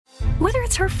Whether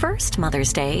it's her first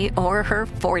Mother's Day or her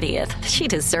 40th, she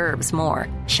deserves more.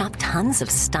 Shop tons of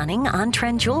stunning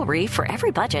on-trend jewelry for every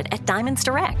budget at Diamonds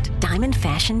Direct. Diamond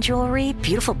fashion jewelry,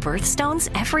 beautiful birthstones,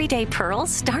 everyday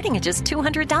pearls starting at just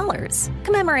 $200.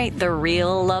 Commemorate the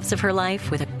real loves of her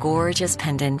life with a gorgeous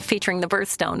pendant featuring the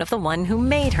birthstone of the one who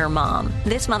made her mom.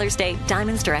 This Mother's Day,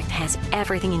 Diamonds Direct has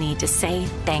everything you need to say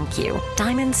thank you.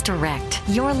 Diamonds Direct.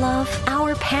 Your love,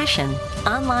 our passion.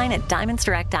 Online at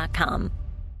diamondsdirect.com.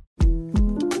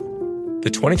 The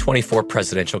 2024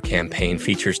 presidential campaign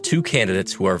features two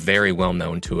candidates who are very well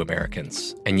known to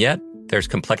Americans. And yet, there's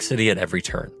complexity at every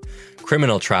turn.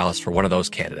 Criminal trials for one of those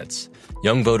candidates.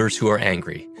 Young voters who are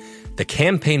angry. The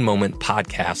Campaign Moment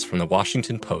podcast from the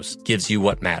Washington Post gives you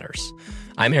what matters.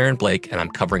 I'm Aaron Blake, and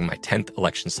I'm covering my 10th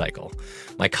election cycle.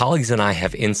 My colleagues and I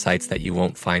have insights that you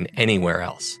won't find anywhere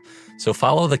else. So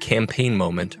follow The Campaign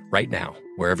Moment right now,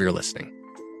 wherever you're listening.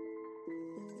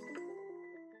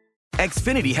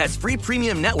 Xfinity has free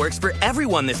premium networks for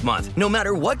everyone this month, no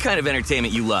matter what kind of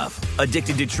entertainment you love.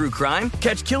 Addicted to true crime?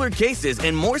 Catch killer cases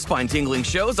and more spine-tingling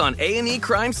shows on A&E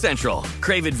Crime Central.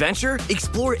 Crave adventure?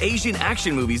 Explore Asian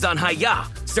action movies on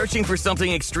Hi-YAH. Searching for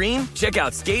something extreme? Check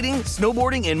out skating,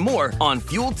 snowboarding, and more on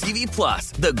Fuel TV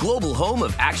Plus, the global home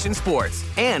of action sports.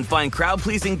 And find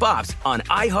crowd-pleasing bops on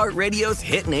iHeartRadio's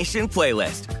Hit Nation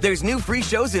playlist. There's new free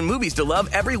shows and movies to love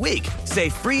every week. Say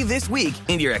free this week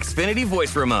in your Xfinity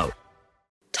voice remote.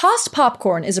 Tossed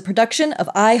Popcorn is a production of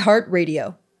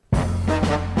iHeartRadio.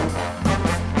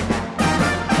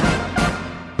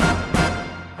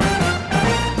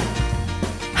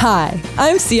 Hi,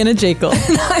 I'm Sienna Jekyll.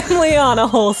 And I'm Liana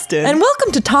Holston. And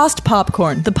welcome to Tossed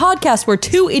Popcorn, the podcast where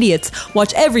two idiots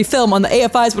watch every film on the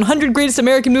AFI's 100 Greatest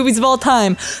American Movies of All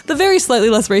Time, the very slightly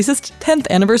less racist 10th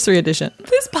Anniversary Edition.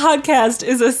 This podcast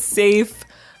is a safe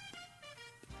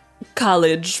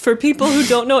college for people who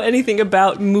don't know anything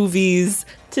about movies.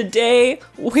 Today,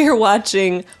 we're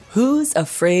watching Who's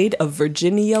Afraid of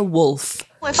Virginia Woolf?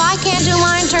 If I can't do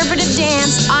my interpretive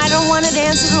dance, I don't want to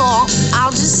dance at all.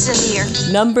 I'll just sit here.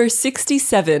 Number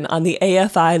 67 on the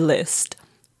AFI list.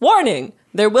 Warning!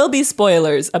 There will be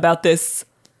spoilers about this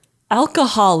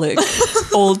alcoholic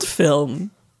old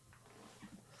film.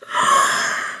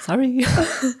 Sorry,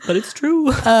 but it's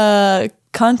true.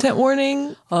 Content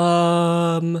warning.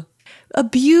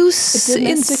 Abuse.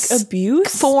 Domestic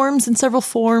abuse? Forms, in several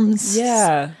forms.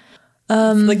 Yeah.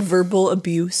 Like verbal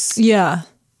abuse. Yeah.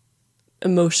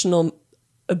 Emotional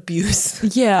abuse.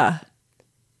 Yeah.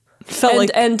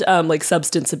 And like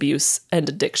substance abuse and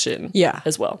addiction. Yeah.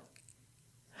 As well.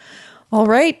 All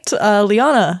right,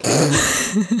 Liana.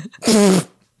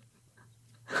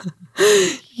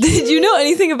 Did you know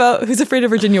anything about Who's Afraid of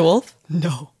Virginia Woolf?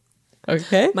 No.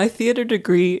 Okay. My theater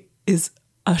degree is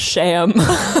a sham.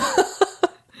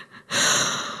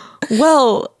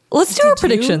 Well, let's do our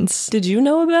predictions. Did you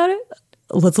know about it?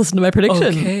 Let's listen to my prediction.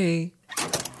 Okay.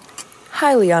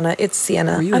 Hi, Liana. It's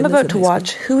Sienna. I'm about to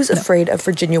watch Who's Afraid of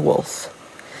Virginia Woolf.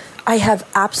 I have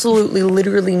absolutely,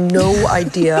 literally no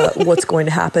idea what's going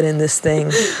to happen in this thing.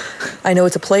 I know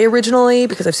it's a play originally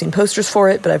because I've seen posters for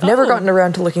it, but I've never gotten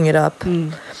around to looking it up.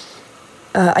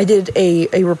 I did a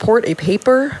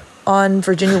paper on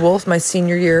Virginia Woolf my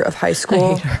senior year of high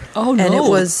school. Oh, no. And it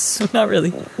was not really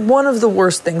one of the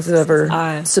worst things I've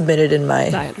ever submitted in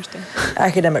my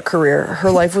academic career.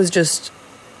 Her life was just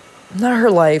not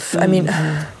her life. I mean,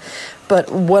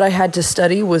 but what I had to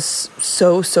study was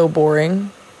so boring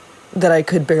that I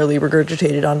could barely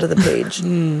regurgitate it onto the page.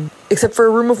 Except for A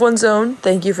Room of One's Own.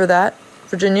 Thank you for that,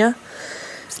 Virginia.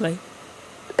 Slay.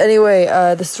 Anyway,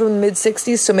 this is from the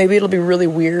mid-'60s, so maybe it'll be really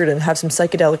weird and have some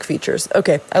psychedelic features.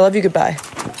 Okay, I love you, goodbye.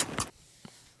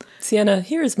 Sienna,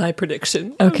 here is my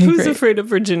prediction. Okay, Who's great. Afraid of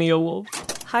Virginia Woolf?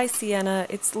 Hi, Sienna.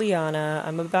 It's Liana.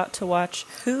 I'm about to watch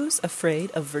Who's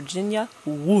Afraid of Virginia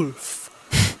Woolf?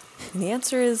 And the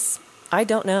answer is, I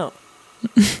don't know.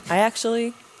 I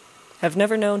actually have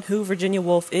never known who Virginia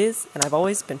Woolf is, and I've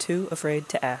always been too afraid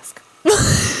to ask.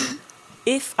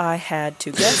 If I had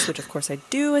to guess, which of course I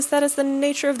do, as that is the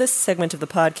nature of this segment of the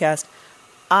podcast,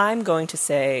 I'm going to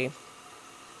say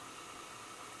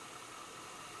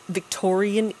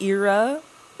Victorian era.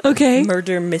 Okay.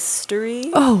 Murder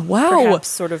mystery. Oh, wow. Perhaps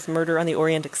sort of Murder on the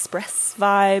Orient Express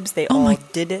vibes. They all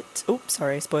did it. Oops,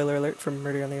 sorry, spoiler alert from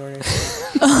Murder on the Orient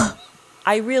Express.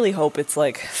 I really hope it's,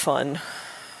 like, fun.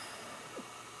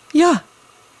 Yeah.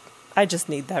 I just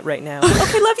need that right now.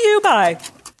 Okay, love you, bye.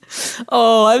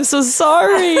 Oh, I'm so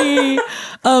sorry. I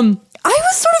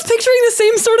was sort of picturing the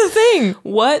same sort of thing.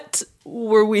 What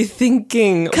were we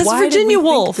thinking? Because Why Virginia did we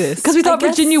Woolf. think this? Because we thought I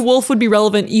guess Virginia Woolf would be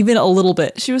relevant even a little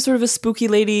bit. she was sort of a spooky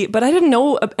lady, but I didn't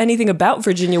know anything about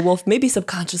Virginia Woolf. Maybe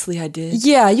subconsciously I did.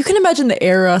 Yeah, you can imagine the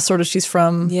era sort of she's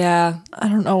from. Yeah. I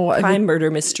don't know. Crime,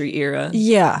 murder, mystery era.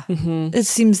 Yeah. It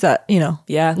seems that,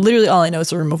 Yeah. literally all I know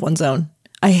is A Room of One's Own.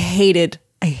 I hated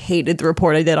the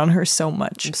report I did on her so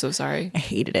much. I'm so sorry. I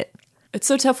hated it. It's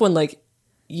so tough when, like,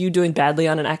 you doing badly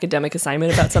on an academic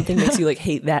assignment about something makes you, like,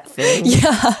 hate that thing.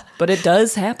 Yeah. But it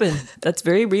does happen. That's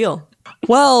very real.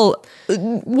 Well,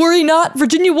 worry not.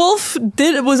 Virginia Woolf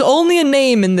was only a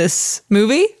name in this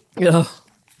movie. Ugh.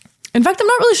 In fact, I'm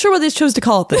not really sure what they chose to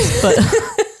call it this, but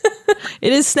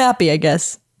it is snappy, I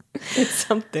guess. It's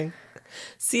something.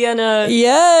 Sienna,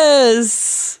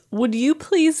 Yes. would you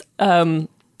please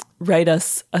write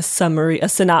us a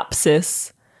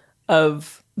synopsis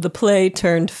of the play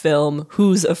turned film,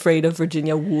 Who's Afraid of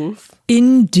Virginia Woolf?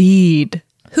 Indeed.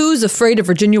 Who's Afraid of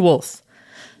Virginia Woolf?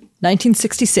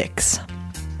 1966.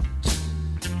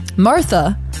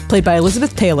 Martha, played by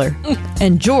Elizabeth Taylor,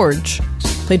 and George,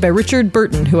 played by Richard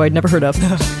Burton, who I'd never heard of,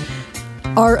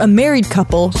 are a married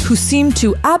couple who seem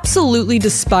to absolutely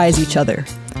despise each other,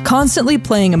 constantly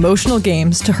playing emotional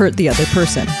games to hurt the other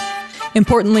person.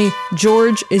 Importantly,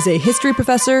 George is a history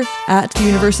professor at the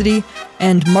university,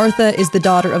 and Martha is the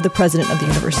daughter of the president of the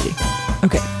university.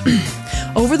 Okay.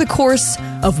 Over the course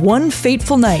of one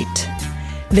fateful night,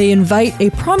 they invite a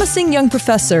promising young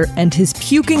professor and his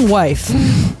puking wife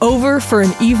over for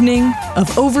an evening of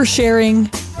oversharing,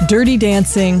 dirty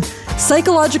dancing,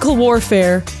 psychological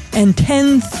warfare, and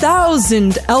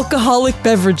 10,000 alcoholic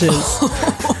beverages.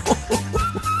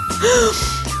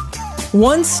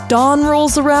 Once dawn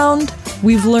rolls around,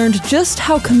 we've learned just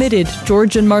how committed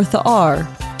George and Martha are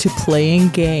to playing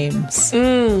games.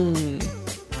 The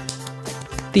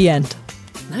end.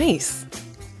 Nice.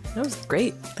 That was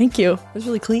great. Thank you. It was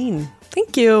really clean.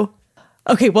 Thank you.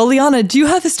 Okay, well, Liana, do you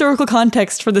have historical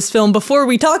context for this film before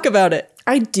we talk about it?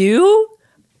 I do?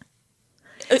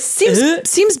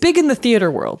 Seems big in the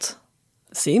theater world.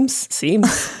 Seems.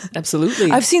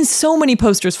 Absolutely. I've seen so many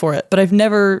posters for it, but I've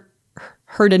never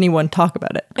heard anyone talk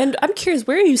about it. And I'm curious,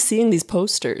 where are you seeing these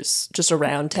posters? Just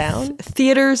around town?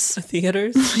 Theaters.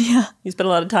 Theaters? Yeah. You spend a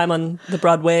lot of time on the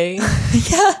Broadway? Yeah.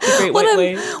 The Great White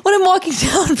Way? When I'm walking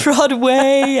down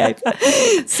Broadway,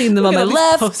 I've seen them on my at all these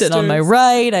left and on my posters.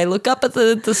 right. I look up at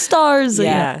the stars.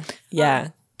 Yeah.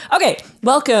 Okay,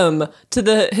 welcome to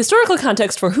the historical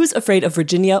context for Who's Afraid of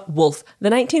Virginia Woolf, the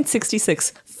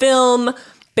 1966 film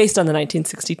based on the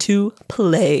 1962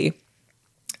 play.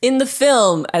 In the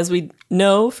film, as we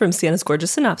know from Sienna's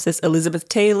gorgeous synopsis, Elizabeth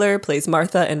Taylor plays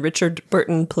Martha and Richard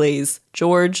Burton plays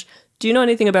George. Do you know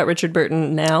anything about Richard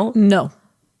Burton now? No.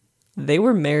 They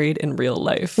were married in real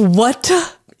life. What?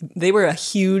 They were a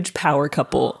huge power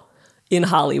couple in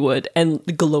Hollywood and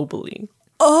globally.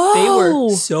 Oh. They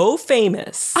were so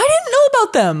famous. I didn't know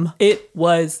about them. It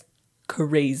was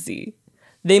crazy.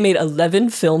 They made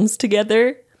 11 films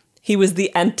together. He was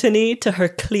the Antony to her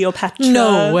Cleopatra.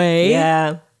 No way.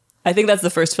 Yeah. I think that's the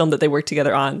first film that they worked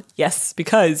together on. Yes,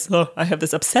 because I have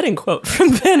this upsetting quote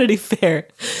from Vanity Fair.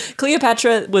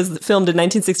 Cleopatra was filmed in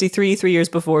 1963, 3 years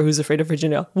before Who's Afraid of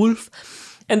Virginia Woolf.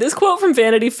 And this quote from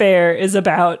Vanity Fair is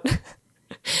about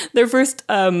their first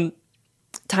time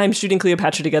shooting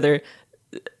Cleopatra together.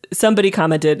 Somebody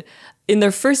commented, in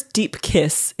their first deep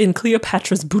kiss in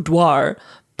Cleopatra's boudoir,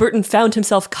 Burton found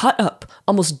himself caught up,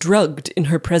 almost drugged in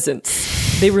her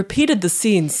presence. They repeated the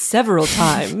scene several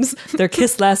times, their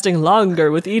kiss lasting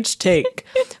longer with each take.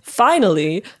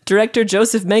 Finally, director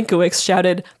Joseph Mankiewicz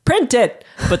shouted, "Print it!"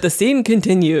 But the scene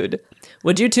continued.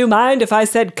 "Would you two mind if I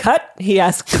said cut?" he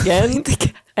asked again.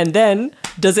 And then,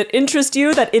 "Does it interest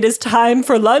you that it is time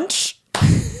for lunch?"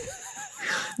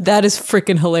 That is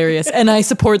freaking hilarious. And I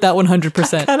support that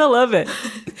 100%. Kind of love it.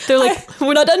 They're like,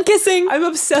 we're not done kissing. I'm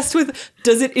obsessed with,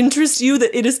 does it interest you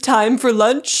that it is time for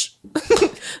lunch?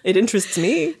 It interests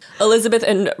me. Elizabeth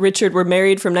and Richard were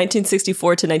married from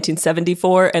 1964 to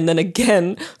 1974, and then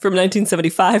again from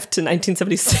 1975 to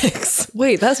 1976.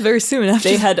 Wait, that's very soon after.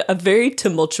 They had a very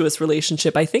tumultuous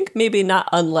relationship. I think maybe not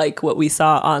unlike what we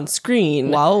saw on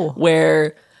screen. Wow.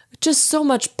 Where just so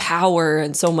much power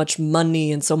and so much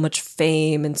money and so much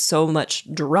fame and so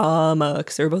much drama,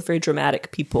 because they were both very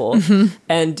dramatic people. Mm-hmm.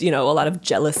 And, you know, a lot of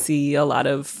jealousy, a lot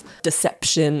of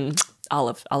deception, all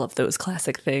of those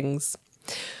classic things.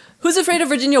 Who's Afraid of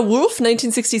Virginia Woolf,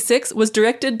 1966, was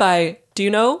directed by, do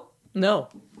you know? No.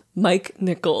 Mike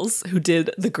Nichols, who did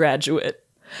The Graduate.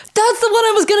 That's the one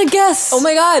I was going to guess. Oh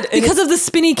my God. Because of the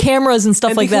spinny cameras and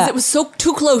stuff like that. It was so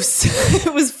too close.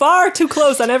 It was far too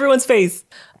close on everyone's face.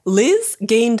 Liz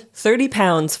gained 30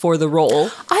 pounds for the role.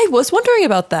 I was wondering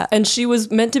about that. And she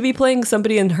was meant to be playing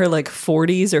somebody in her like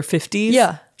 40s or 50s.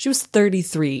 Yeah. She was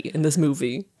 33 in this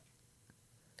movie.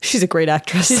 She's a great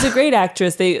actress. She's a great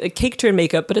actress. They caked her in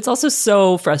makeup, but it's also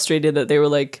so frustrated that they were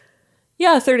like,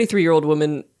 yeah, a 33-year-old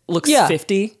woman looks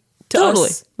 50 to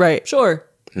us. Right. Sure.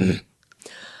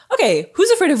 Okay, Who's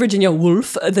Afraid of Virginia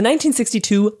Woolf? The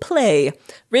 1962 play.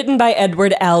 Written by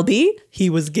Edward Albee. He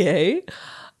was gay.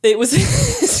 It was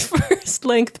his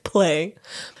first-length play.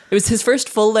 It was his first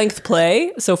full-length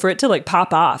play, so for it to like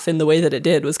pop off in the way that it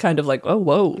did was kind of like, oh,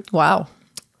 whoa. Wow.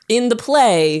 In the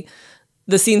play,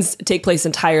 the scenes take place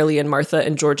entirely in Martha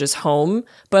and George's home.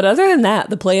 But other than that,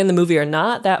 the play and the movie are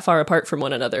not that far apart from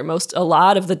one another. A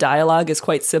lot of the dialogue is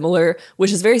quite similar,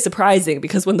 which is very surprising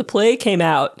because when the play came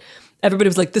out, everybody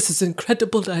was like, this is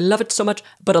incredible. I love it so much.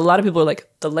 But a lot of people were like,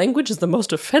 the language is the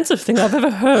most offensive thing I've ever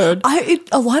heard.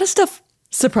 A lot of stuff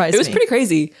surprised me. It was pretty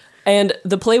crazy. And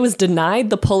the play was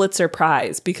denied the Pulitzer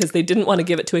Prize because they didn't want to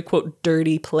give it to a, quote,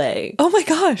 dirty play. Oh my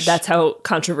gosh. That's how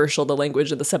controversial the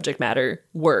language and the subject matter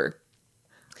were.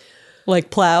 Like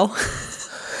plow.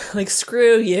 Like,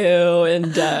 screw you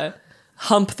and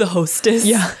hump the hostess.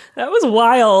 Yeah. That was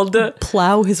wild.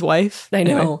 Plow his wife. I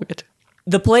know. Anyway,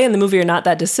 the play and the movie are not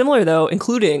that dissimilar, though,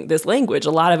 including this language.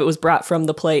 A lot of it was brought from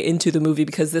the play into the movie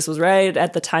because this was right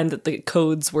at the time that the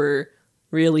codes were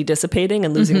really dissipating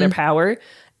and losing their power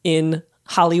in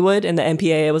Hollywood. And the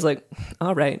MPAA was like,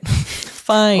 all right.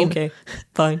 Fine. Okay,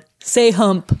 fine. Say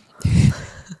hump.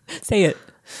 Say it.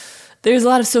 There's a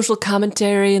lot of social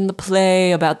commentary in the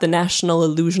play about the national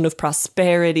illusion of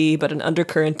prosperity, but an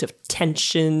undercurrent of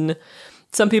tension.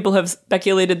 Some people have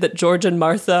speculated that George and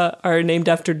Martha are named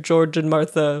after George and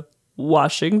Martha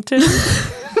Washington.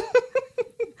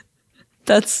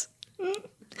 That's...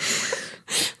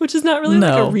 Which is not really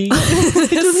like a read. It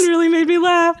doesn't really make me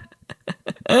laugh.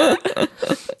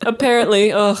 Apparently,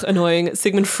 annoying,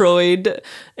 Sigmund Freud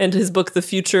and his book The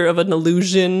Future of an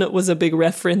Illusion was a big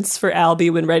reference for Albee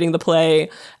when writing the play,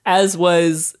 as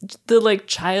was the like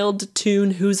child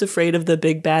tune Who's Afraid of the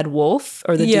Big Bad Wolf,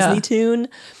 or the Disney tune.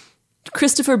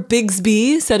 Christopher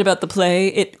Bigsby said about the play,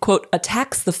 it, quote,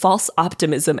 attacks the false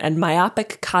optimism and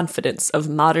myopic confidence of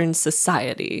modern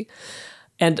society.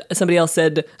 And somebody else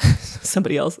said,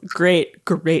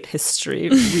 great history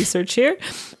research here.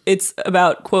 It's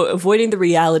about, quote, avoiding the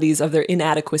realities of their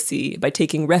inadequacy by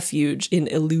taking refuge in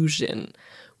illusion,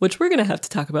 which we're going to have to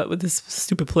talk about with this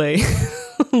stupid play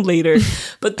later.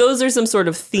 But those are some sort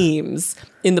of themes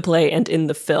in the play and in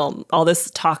the film. All this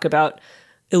talk about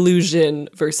illusion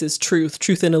versus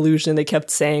truth and illusion, they kept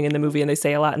saying in the movie and they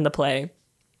say a lot in the play.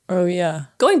 Oh, yeah.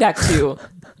 Going back to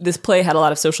this play had a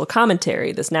lot of social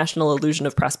commentary, this national illusion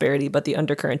of prosperity, but the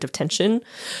undercurrent of tension.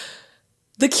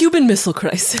 The Cuban Missile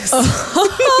Crisis.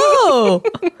 Oh,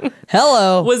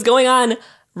 hello. Was going on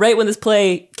right when this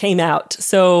play came out.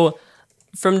 So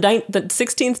from the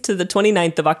 16th to the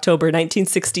 29th of October,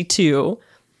 1962,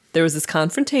 there was this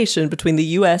confrontation between the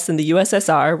U.S. and the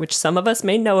USSR, which some of us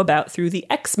may know about through the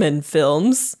X-Men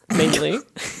films, mainly.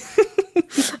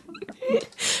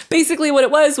 Basically, what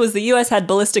it was the U.S. had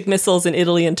ballistic missiles in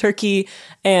Italy and Turkey,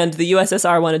 and the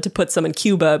USSR wanted to put some in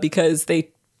Cuba because they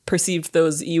perceived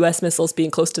those U.S. missiles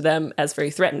being close to them as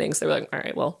very threatening. So they were like, all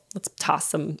right, well, let's toss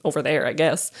some over there, I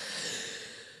guess.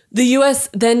 The U.S.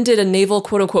 then did a naval,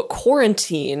 quote-unquote,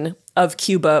 quarantine of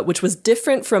Cuba, which was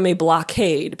different from a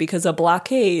blockade, because a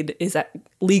blockade is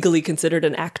legally considered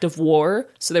an act of war.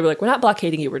 So they were like, we're not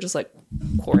blockading you, we're just like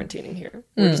quarantining here.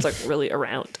 We're just like really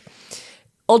around.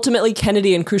 Ultimately,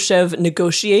 Kennedy and Khrushchev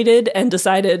negotiated and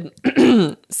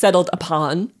settled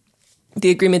upon the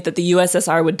agreement that the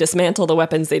USSR would dismantle the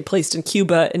weapons they'd placed in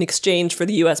Cuba in exchange for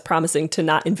the U.S. promising to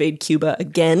not invade Cuba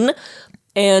again.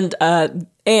 And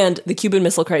the Cuban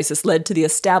Missile Crisis led to the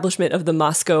establishment of the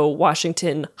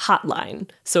Moscow-Washington hotline.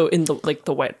 So in the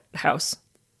White House,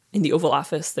 in the Oval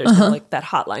Office, there's kind of like that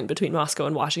hotline between Moscow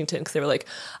and Washington, because they were like,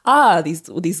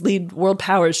 these lead world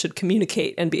powers should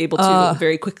communicate and be able to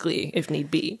very quickly if need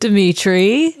be.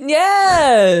 Dimitri.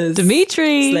 Yes!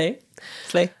 Dimitri.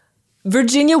 Slay.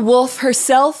 Virginia Woolf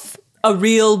herself, a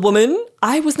real woman.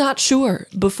 I was not sure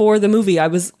before the movie.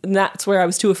 That's where I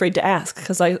was too afraid to ask,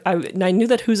 because I knew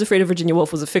that Who's Afraid of Virginia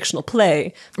Woolf was a fictional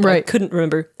play, but I couldn't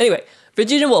remember. Anyway,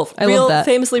 Virginia Woolf,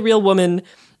 famously real woman,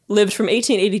 lived from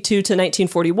 1882 to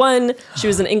 1941. She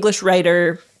was an English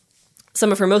writer.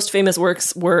 Some of her most famous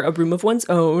works were A Room of One's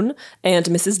Own and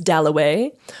Mrs.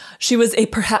 Dalloway. She was a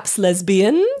perhaps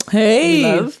lesbian. Hey!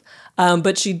 Love.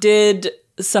 But she did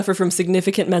suffer from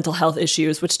significant mental health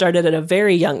issues, which started at a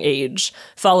very young age,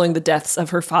 following the deaths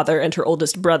of her father and her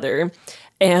oldest brother.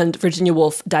 And Virginia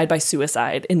Woolf died by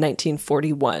suicide in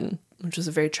 1941, which was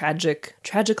a very tragic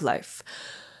life.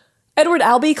 Edward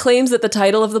Albee claims that the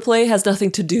title of the play has nothing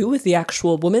to do with the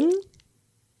actual woman.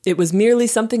 It was merely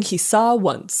something he saw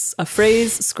once, a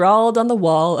phrase scrawled on the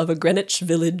wall of a Greenwich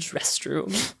Village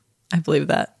restroom. I believe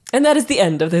that. And that is the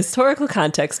end of the historical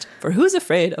context for Who's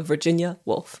Afraid of Virginia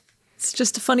Woolf. It's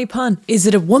just a funny pun. Is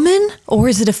it a woman or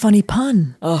is it a funny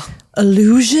pun? Oh,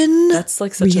 illusion? That's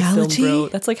like such reality? a film bro.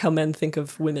 That's like how men think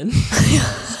of women.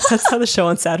 That's how the show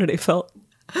on Saturday felt.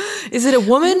 Is it a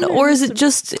woman or is it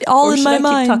just all or in my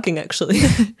mind? Keep talking, actually.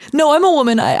 No, I'm a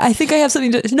woman. I think I have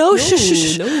something to... No,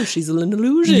 shush. No, she's an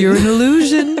illusion. You're an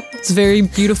illusion. It's very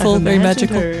beautiful, very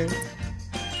magical. Her.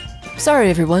 Sorry,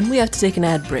 everyone. We have to take an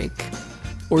ad break.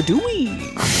 Or do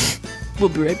we? We'll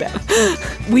be right back.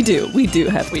 We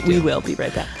will be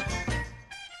right back.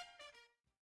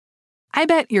 I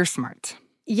bet you're smart.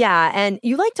 Yeah, and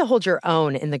you like to hold your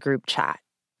own in the group chat.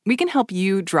 We can help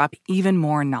you drop even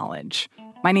more knowledge.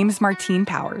 My name is Martine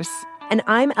Powers. And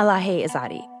I'm Elahe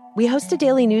Izadi. We host a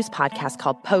daily news podcast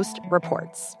called Post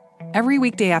Reports. Every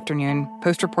weekday afternoon,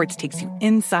 Post Reports takes you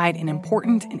inside an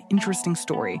important and interesting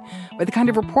story with the kind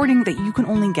of reporting that you can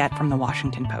only get from the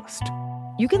Washington Post.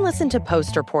 You can listen to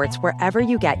Post Reports wherever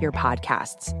you get your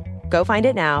podcasts. Go find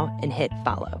it now and hit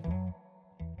follow.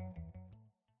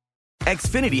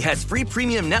 Xfinity has free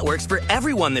premium networks for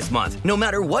everyone this month, no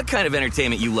matter what kind of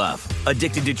entertainment you love.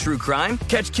 Addicted to true crime?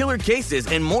 Catch killer cases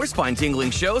and more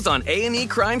spine-tingling shows on A&E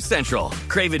Crime Central.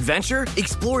 Crave adventure?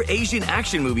 Explore Asian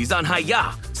action movies on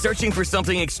Hi-Ya. Searching for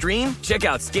something extreme? Check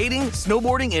out skating,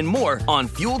 snowboarding, and more on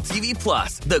Fuel TV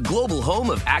Plus, the global home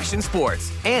of action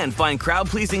sports. And find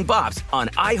crowd-pleasing bops on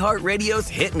iHeartRadio's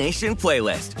Hit Nation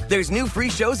playlist. There's new free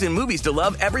shows and movies to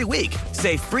love every week.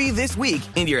 Say free this week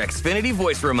in your Xfinity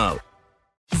voice remote.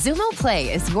 Xumo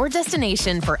Play is your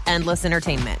destination for endless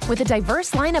entertainment. With a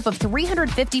diverse lineup of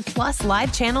 350 plus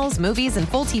live channels, movies, and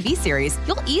full TV series,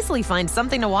 you'll easily find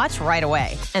something to watch right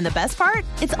away. And the best part?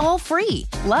 It's all free.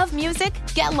 Love music?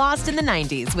 Get lost in the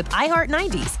 90s with iHeart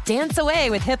 90s, dance away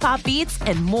with hip-hop beats,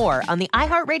 and more on the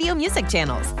iHeartRadio music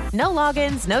channels. No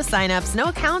logins, no signups, no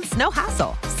accounts, no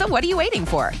hassle. So what are you waiting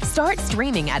for? Start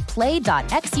streaming at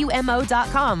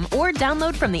play.xumo.com or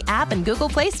download from the app and Google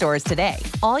Play stores today.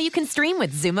 All you can stream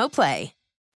with Xumo Play.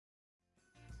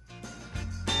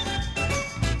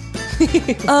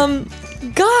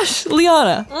 Gosh,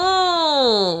 Liana.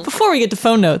 Before we get to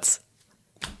phone notes,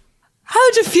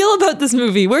 how'd you feel about this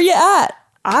movie? Where you at?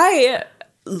 I,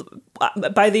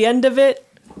 by the end of it,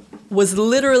 was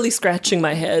literally scratching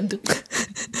my head.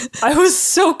 I was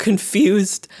so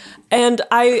confused. And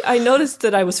I noticed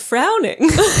that I was frowning.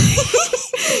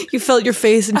 You felt your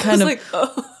face and kind of... like,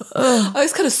 I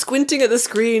was kind of squinting at the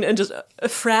screen and just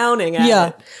frowning at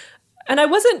it. And I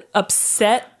wasn't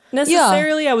upset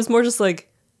necessarily. I was more just like,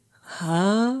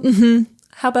 huh? Mm-hmm.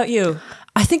 How about you?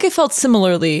 I think I felt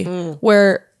similarly,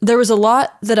 where there was a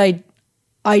lot that I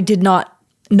did not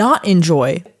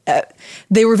enjoy.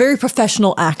 They were very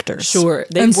professional actors. Sure,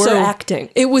 they were acting.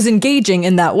 It was engaging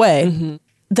in that way. Mm-hmm.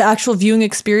 The actual viewing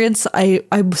experience, I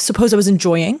suppose I was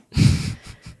enjoying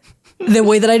the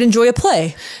way that I'd enjoy a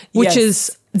play, which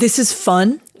is, this is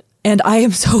fun, and I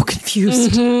am so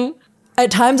confused. Mm-hmm.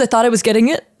 At times, I thought I was getting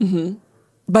it. Mm-hmm.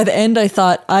 By the end, I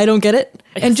thought, I don't get it.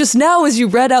 And just now, as you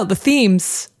read out the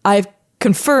themes, I've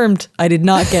confirmed I did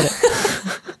not get it.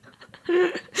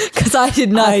 Because I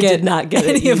did not get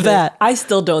any of that. I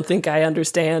still don't think I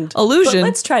understand. Illusion. But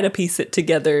let's try to piece it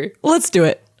together. Let's do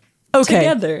it. Okay.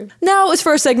 Together. Now is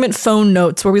for our segment Phone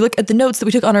Notes, where we look at the notes that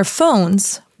we took on our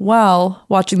phones while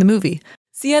watching the movie.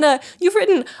 Sienna, you've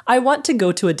written, I want to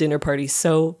go to a dinner party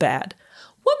so bad.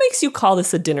 What makes you call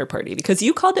this a dinner party? Because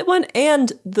you called it one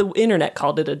and the internet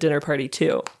called it a dinner party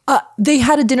too. They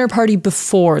had a dinner party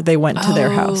before they went to their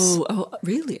house. Oh,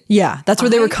 really? Yeah, that's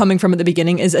where they were coming from at the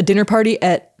beginning, is a dinner party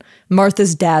at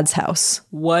Martha's dad's house.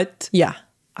 What? Yeah.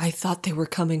 I thought they were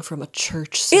coming from a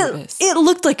church service. It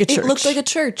looked like a church. It looked like a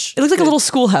church. It looked like a little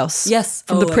schoolhouse. Yes.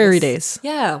 From the Prairie days.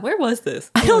 Yeah, where was this?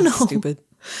 I don't know. Stupid.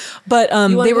 But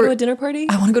you want to go to a dinner party?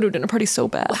 I want to go to a dinner party so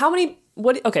bad. How many?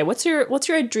 Okay, what's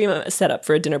your dream setup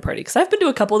for a dinner party? Because I've been to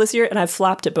a couple this year and I've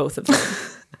flopped at both of them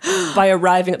by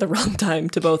arriving at the wrong time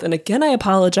to both. And again, I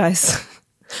apologize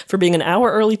for being an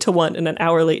hour early to one and an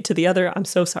hour late to the other. I'm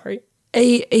so sorry.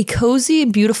 A cozy,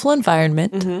 beautiful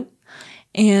environment,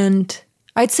 and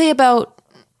I'd say about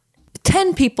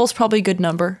 10 people's probably a good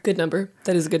number. Good number.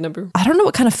 That is a good number. I don't know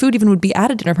what kind of food even would be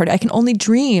at a dinner party. I can only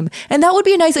dream. And that would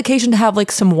be a nice occasion to have like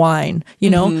some wine, you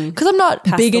know? Because I'm not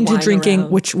big into drinking,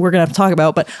 which we're going to have to talk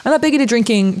about, but I'm not big into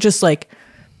drinking just like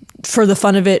for the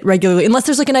fun of it regularly, unless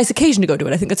there's like a nice occasion to go to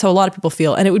it. I think that's how a lot of people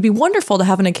feel. And it would be wonderful to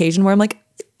have an occasion where I'm like,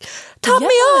 top me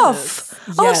off.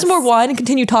 I'll have some more wine and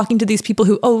continue talking to these people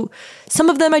who, some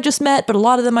of them I just met, but a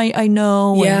lot of them I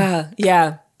know.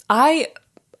 Yeah. I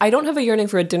don't have a yearning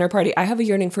for a dinner party. I have a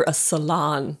yearning for a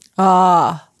salon.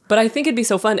 But I think it'd be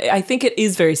so fun. I think it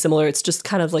is very similar. It's just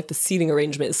kind of like the seating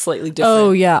arrangement is slightly different.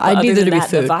 Oh, yeah. I'd need there to be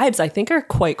food. The vibes, I think, are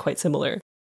quite similar.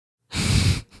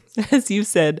 As you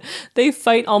said, they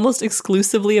fight almost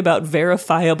exclusively about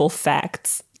verifiable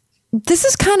facts. This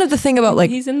is kind of the thing about, like...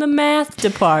 He's in the math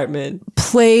department.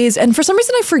 Plays. And for some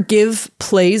reason, I forgive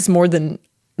plays more than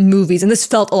movies. And this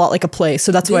felt a lot like a play.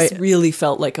 So that's why... This really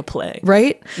felt like a play.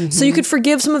 Right? Mm-hmm. So you could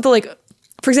forgive some of the, like...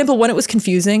 For example, when it was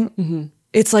confusing...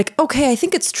 It's like, okay, I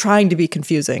think it's trying to be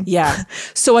confusing. Yeah.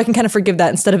 So I can kind of forgive that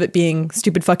instead of it being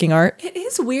stupid fucking art. It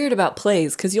is weird about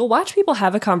plays because you'll watch people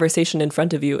have a conversation in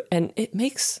front of you and it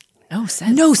makes no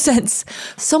sense. No sense.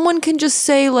 Someone can just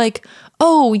say like,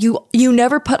 oh, you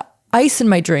never put ice in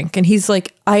my drink. And he's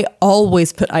like, I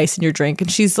always put ice in your drink. And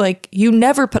she's like, you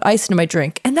never put ice into my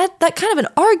drink. And that kind of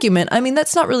an argument, I mean,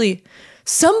 that's not really,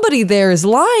 somebody there is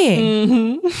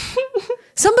lying.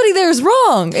 Somebody there is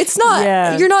wrong. It's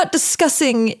not, you're not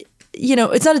discussing,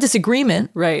 it's not a disagreement.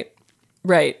 Right.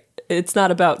 It's not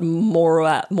about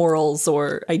morals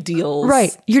or ideals.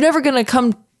 Right. You're never going to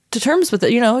come to terms with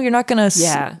it. You're not going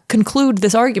to conclude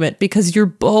this argument because you're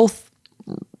both,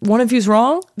 one of you's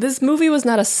wrong. This movie was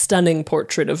not a stunning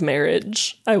portrait of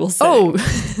marriage, I will say. Oh,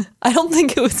 I don't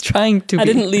think it was trying to be. I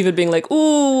didn't leave it being like,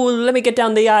 ooh, let me get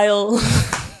down the aisle.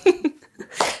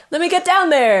 Let me get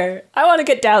down there. I want to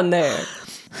get down there.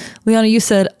 Liana, you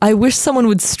said, I wish someone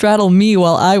would straddle me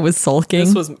while I was sulking.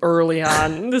 This was early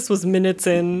on. This was minutes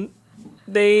in.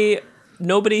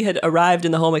 Nobody had arrived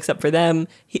in the home except for them.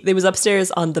 They was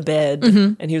upstairs on the bed,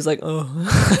 and he was like, oh,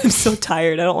 I'm so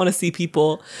tired. I don't want to see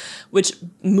people. Which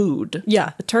mood.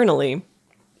 Yeah. Eternally.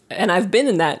 And I've been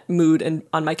in that mood and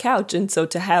on my couch. And so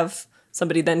to have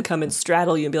somebody then come and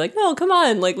straddle you and be like, no, come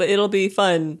on. Like, it'll be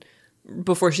fun.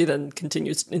 Before she then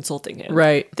continues insulting him.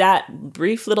 Right. That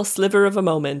brief little sliver of a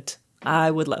moment, I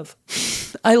would love.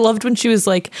 I loved when she was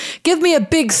like, give me a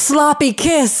big sloppy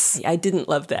kiss. I didn't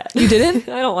love that. You didn't?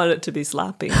 I don't want it to be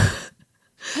sloppy. I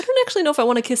don't actually know if I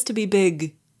want a kiss to be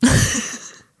big. I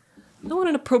want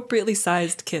an appropriately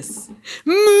sized kiss.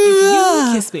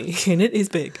 If you kiss me and it is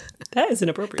big, that is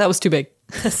inappropriate. That was too big.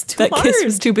 That's too That large. kiss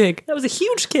was too big. That was a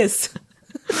huge kiss.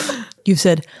 You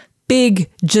said... big,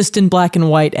 just in black and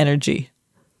white energy.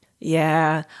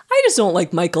 Yeah. I just don't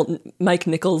like Mike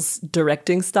Nichols'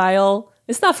 directing style.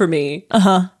 It's not for me.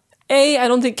 I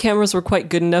don't think cameras were quite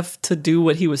good enough to do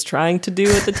what he was trying to do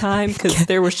at the time because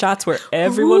there were shots where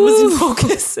everyone was in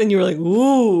focus and you were like,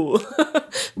 ooh,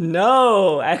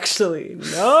 no, actually,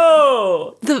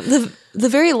 no. The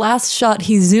very last shot,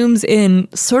 he zooms in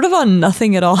sort of on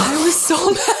nothing at all. I was so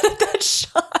mad at that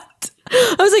shot.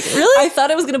 I was like, really? I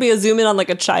thought it was going to be a zoom in on like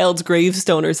a child's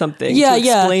gravestone or something to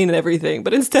explain everything,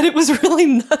 but instead it was really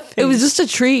nothing. It was just a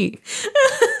tree.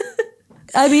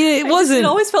 I mean, it wasn't. It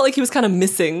always felt like he was kind of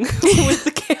missing with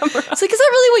the camera. It's like, is that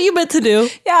really what you meant to do?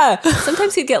 Yeah.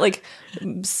 Sometimes he'd get like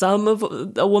some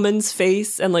of a woman's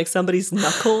face and like somebody's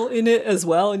knuckle in it as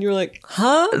well. And you were like,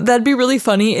 huh? That'd be really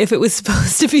funny if it was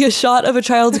supposed to be a shot of a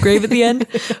child's grave at the end,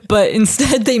 but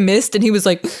instead they missed and he was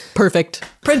like, perfect.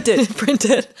 Print it. Print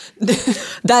it.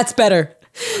 That's better.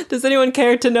 Does anyone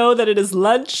care to know that it is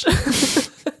lunch?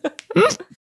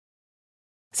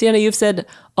 Sienna, you've said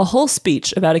a whole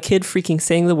speech about a kid freaking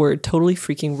saying the word totally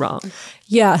freaking wrong.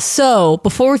 Yeah, so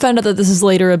before we found out that this is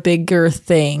later a bigger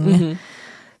thing,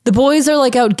 the boys are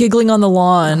like out giggling on the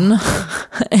lawn.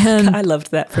 And I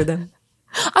loved that for them.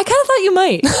 I kind of thought you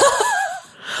might.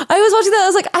 I was watching that, I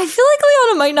was like, I feel like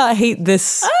Liana might not hate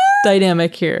this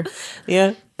dynamic here.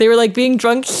 Yeah. They were like being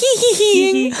drunk,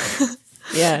 hee.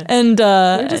 Yeah. And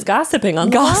they're just gossiping on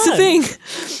the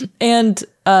lawn.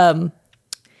 And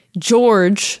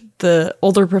George, the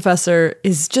older professor,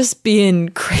 is just being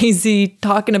crazy,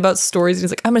 talking about stories.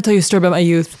 He's like, I'm going to tell you a story about my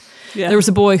youth. Yeah. There was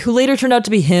a boy who later turned out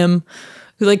to be him,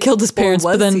 who like killed his parents.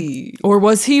 Or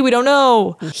was he? We don't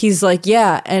know. He's like,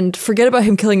 yeah, and forget about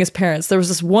him killing his parents. There was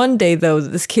this one day, though,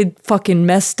 that this kid fucking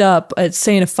messed up at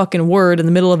saying a fucking word in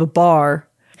the middle of a bar.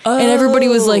 And everybody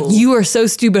was like, you are so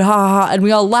stupid, ha ha ha. And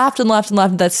we all laughed and laughed and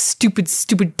laughed at that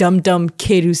stupid, dumb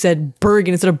kid who said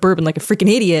Bergen instead of bourbon like a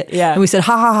freaking idiot. Yeah. And we said,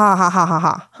 ha ha ha ha ha ha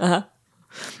ha. Uh-huh.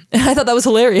 And I thought that was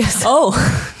hilarious. Oh.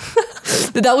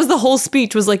 That was the whole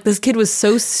speech, was like, this kid was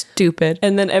so stupid.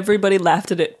 And then everybody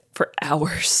laughed at it for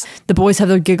hours. The boys have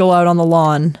their giggle out on the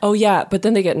lawn. Oh, yeah. But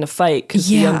then they get in a fight because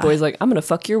the young boy's like, I'm going to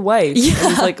fuck your wife. Yeah. And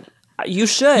he's like, You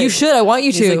should. You should. I want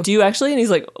you He's to. like, do you actually? And he's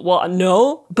like, well,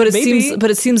 no. But it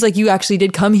maybe. seems like you actually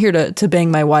did come here to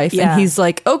bang my wife. Yeah. And he's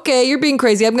like, okay, you're being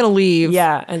crazy. I'm gonna leave.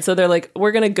 Yeah. And so they're like,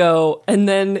 we're gonna go. And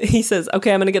then he says,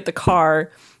 okay, I'm gonna get the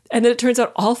car. And then it turns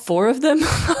out all 4 of them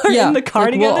are in the car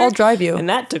together. Well, I'll drive you. And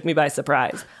that took me by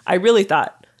surprise. I really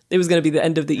thought it was gonna be the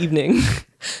end of the evening.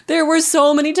 There were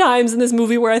so many times in this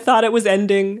movie where I thought it was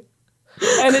ending.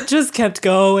 And it just kept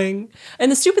going.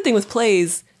 And the stupid thing with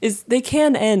plays is they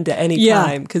can end at any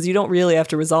time because you don't really have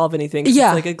to resolve anything. It's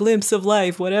like a glimpse of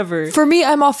life, whatever. For me,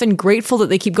 I'm often grateful that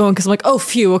they keep going because I'm like, oh,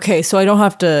 phew, okay, so I don't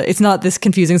have to, it's not this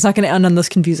confusing. It's not going to end on this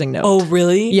confusing note. Oh,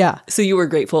 really? Yeah. So you were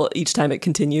grateful each time it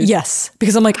continued? Yes,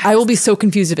 because I'm like, I will be so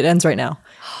confused if it ends right now.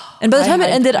 And by the time it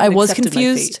ended, I was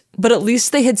confused, but at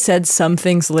least they had said some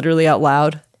things literally out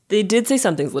loud. They did say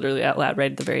some things literally out loud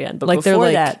right at the very end. But like before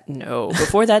that, no.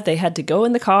 Before that, they had to go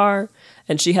in the car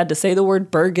and she had to say the word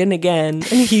Bergen again.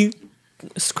 And he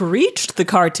screeched the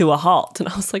car to a halt. And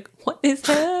I was like, what is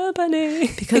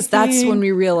happening? Because that's when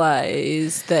we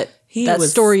realize that that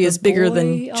story is bigger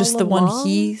than just the one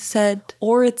he said.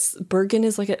 Or it's Bergen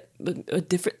is like a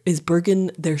different, is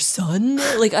Bergen their son?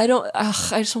 Like, I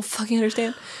just don't fucking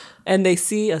understand. And they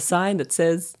see a sign that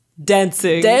says,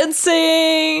 Dancing.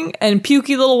 And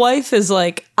pukey little wife is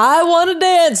like, I want to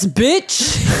dance,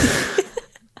 bitch.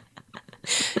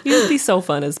 You'd be so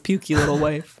fun as pukey little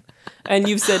wife. And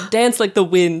you've said, dance like the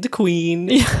wind, queen.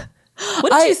 Yeah.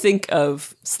 What did you think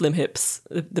of Slim Hips,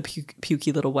 the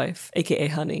pukey little wife, a.k.a.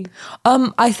 Honey?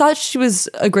 I thought she was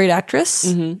a great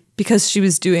actress because she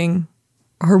was doing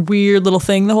her weird little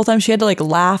thing the whole time. She had to like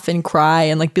laugh and cry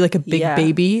and like be like a big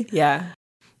baby. Yeah.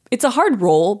 It's a hard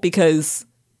role because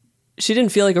she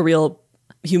didn't feel like a real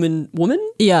human woman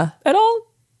at all.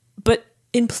 But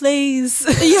in plays.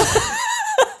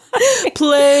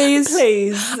 Plays.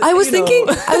 I was thinking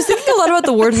a lot about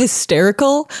the word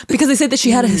hysterical because they said that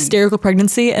she had a hysterical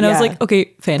pregnancy and I was like,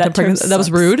 okay, phantom pregnancy. That was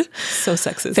rude. So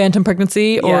sexist. Phantom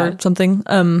pregnancy or something.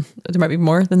 There might be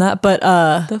more than that, but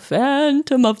the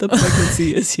phantom of the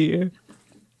pregnancy is here.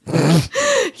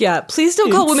 Yeah, please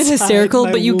don't call women hysterical,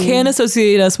 but you can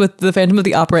associate us with the Phantom of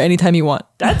the Opera anytime you want.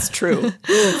 That's true.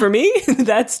 For me,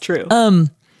 that's true.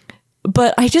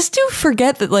 But I just do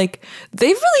forget that like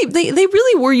they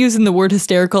really were using the word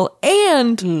hysterical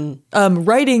and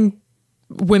writing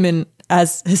women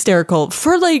as hysterical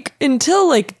for like until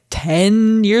like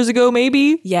 10 years ago,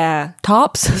 maybe. Yeah.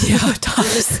 Tops. Yeah,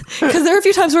 tops. Because there are a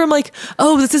few times where I'm like,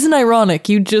 oh, this isn't ironic.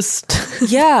 You just...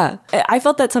 Yeah. I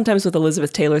felt that sometimes with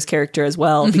Elizabeth Taylor's character as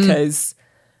well, because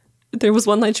there was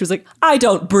one line she was like, I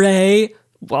don't bray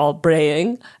while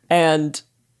braying. And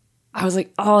I was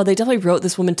like, oh, they definitely wrote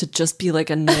this woman to just be like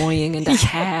annoying and a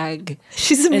hag.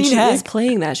 She's a mean hag. hag. Is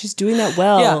playing that. She's doing that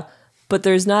well. Yeah. But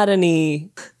there's not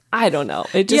any... I don't know.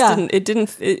 It just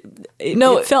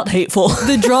it felt hateful.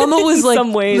 The drama was like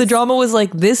some ways. The drama was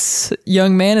like this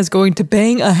young man is going to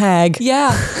bang a hag.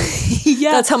 Yeah.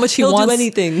 Yeah. That's how much He'll wants. Do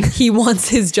anything. He wants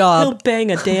his job. He'll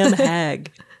bang a damn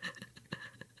hag.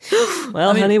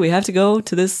 Well, honey, we have to go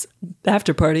to this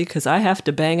after party because I have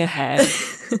to bang a hag.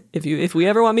 If we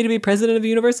ever want me to be president of a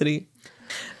university.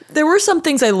 There were some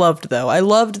things I loved though. I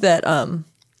loved that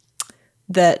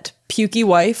that pukey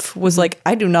wife was like,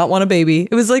 I do not want a baby.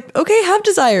 It was like, okay, have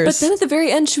desires. But then at the very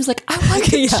end, she was like, I want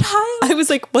a child. I was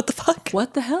like, what the fuck?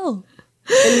 What the hell?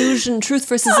 Illusion, truth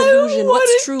versus illusion.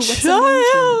 What's true? What's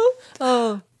illusion?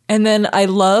 Oh. And then I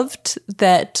loved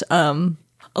that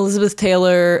Elizabeth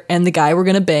Taylor and the guy were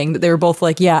gonna bang, that they were both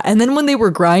like, yeah. And then when they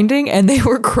were grinding and they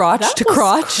were crotch to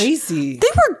crotch. Crazy. They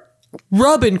were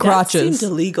rubbing crotches. That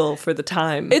seemed illegal for the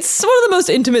time. It's one of the most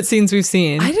intimate scenes we've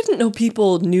seen. I didn't know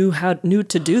people knew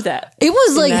to do that. It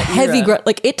was like heavy,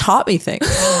 like it taught me things.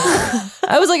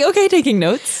 I was like, okay, taking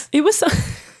notes. It was a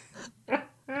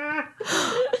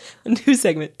new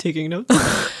segment, taking notes.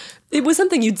 It was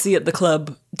something you'd see at the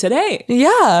club today.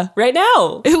 Yeah. Right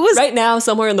now. It was right now.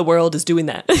 Somewhere in the world is doing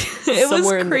that. It was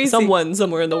crazy. Someone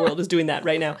somewhere in the world is doing that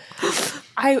right now.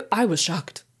 I was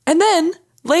shocked. And then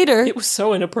later, it was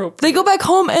so inappropriate. They go back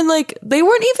home and like they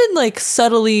weren't even like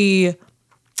subtly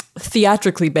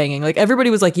theatrically banging. Like everybody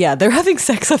was like, yeah, they're having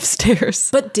sex upstairs.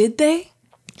 But did they?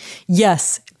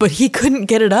 Yes, but he couldn't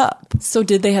get it up. So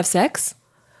did they have sex?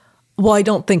 Well, I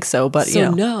don't think so, but you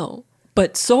know. No,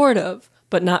 but sort of,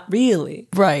 but not really.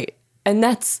 Right. And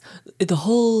that's the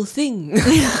whole thing.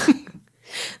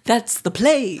 That's the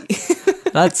play.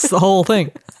 That's the whole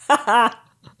thing.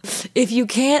 If you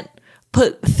can't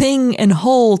put thing and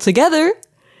whole together,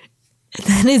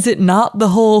 then is it not the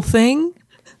whole thing?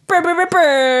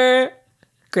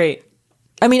 Great.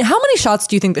 I mean, how many shots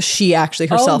do you think that she actually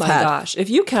herself had? Oh my gosh. If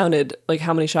you counted like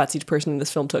how many shots each person in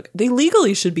this film took, they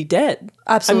legally should be dead.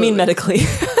 Absolutely. I mean, medically.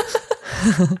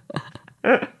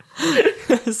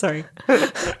 Sorry.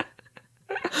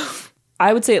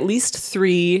 I would say at least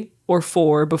 3 or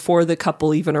 4 before the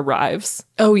couple even arrives.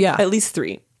 Oh, yeah. At least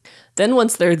 3. Then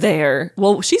once they're there,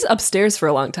 well, she's upstairs for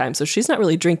a long time, so she's not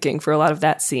really drinking for a lot of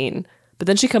that scene. But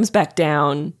then she comes back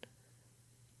down.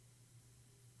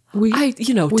 We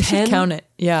 10? should count it.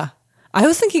 Yeah. I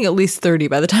was thinking at least 30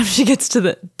 by the time she gets to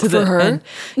the her. end.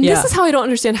 Yeah. This is how I don't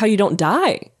understand how you don't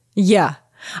die. Yeah.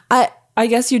 I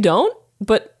guess you don't,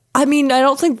 but I mean, I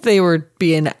don't think they were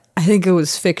being, I think it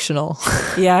was fictional.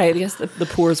 Yeah, I guess the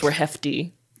pours were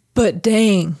hefty. But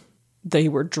dang. They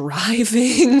were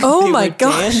driving. Oh they my were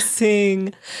gosh.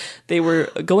 dancing. They were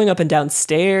going up and down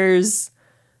stairs.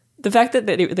 The fact that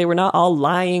they were not all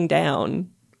lying down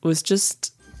was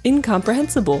just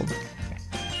incomprehensible.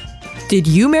 Did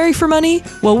you marry for money?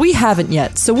 Well, we haven't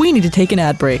yet, so we need to take an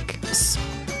ad break.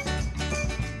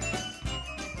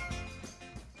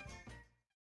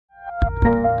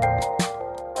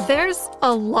 There's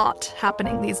a lot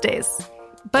happening these days,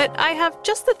 but I have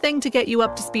just the thing to get you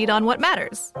up to speed on what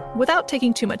matters, without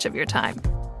taking too much of your time.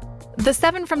 The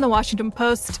 7 from the Washington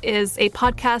Post is a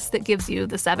podcast that gives you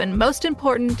the 7 most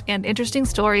important and interesting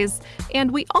stories,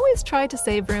 and we always try to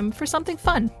save room for something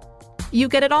fun. You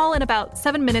get it all in about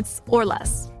 7 minutes or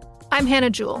less. I'm Hannah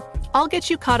Jewell. I'll get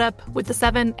you caught up with the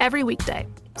 7 every weekday,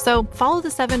 so follow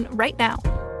the 7 right now.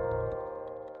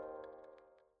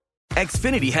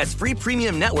 Xfinity has free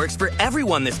premium networks for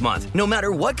everyone this month, no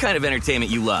matter what kind of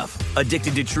entertainment you love.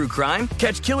 Addicted to true crime?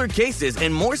 Catch killer cases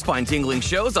and more spine-tingling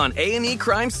shows on A&E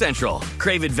Crime Central.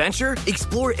 Crave adventure?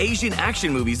 Explore Asian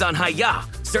action movies on Hi-Ya.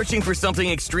 Searching for something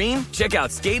extreme? Check out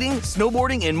skating,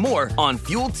 snowboarding, and more on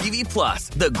Fuel TV Plus,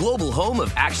 the global home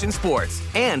of action sports.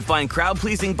 And find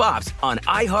crowd-pleasing bops on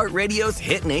iHeartRadio's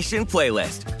Hit Nation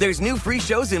playlist. There's new free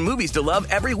shows and movies to love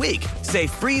every week. Say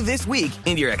free this week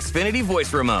in your Xfinity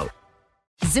voice remote.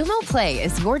 Xumo Play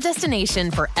is your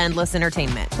destination for endless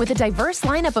entertainment. With a diverse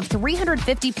lineup of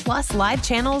 350 plus live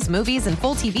channels, movies, and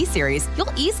full TV series,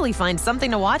 you'll easily find something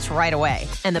to watch right away.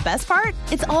 And the best part?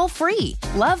 It's all free.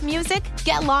 Love music?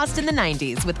 Get lost in the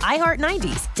 90s with iHeart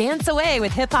 90s, dance away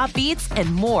with hip-hop beats,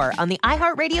 and more on the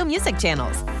iHeartRadio music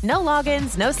channels. No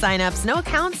logins, no signups, no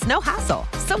accounts, no hassle.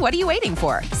 So what are you waiting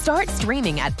for? Start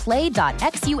streaming at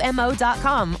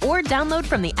play.xumo.com or download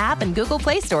from the app and Google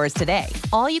Play stores today.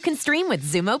 All you can stream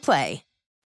with Xumo Play.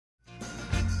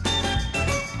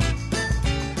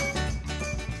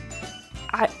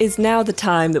 Is now the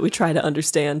time that we try to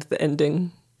understand the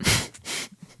ending.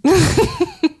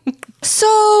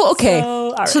 So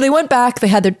they went back. They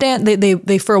had their dance.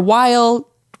 They for a while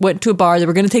went to a bar. They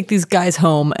were going to take these guys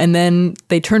home, and then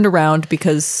they turned around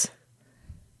because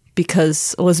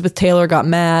Elizabeth Taylor got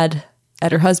mad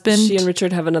at her husband. She and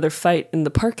Richard have another fight in the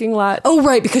parking lot. Oh,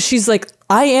 right, because she's like,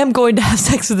 I am going to have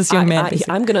sex with this young man.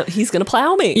 He's gonna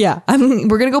plow me. Yeah,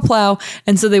 we're gonna go plow.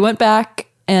 And so they went back,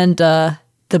 and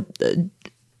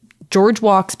George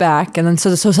walks back, and then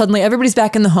so suddenly everybody's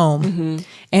back in the home,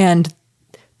 and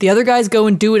the other guys go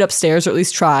and do it upstairs, or at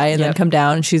least try, and then come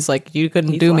down. And she's like, "You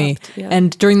couldn't do me." Yeah.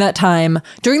 And during that time.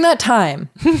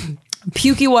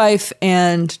 Pukey wife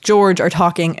and George are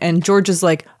talking, and George is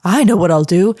like, I know what I'll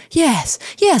do. Yes,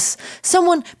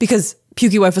 someone, because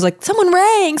Pukey wife was like, someone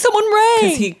rang.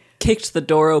 Because he kicked the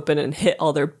door open and hit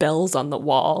all their bells on the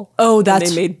wall. Oh,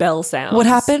 they made bell sounds. What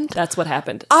happened? That's what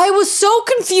happened. I was so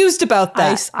confused about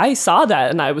that. I saw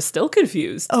that, and I was still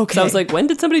confused. Okay. So I was like, when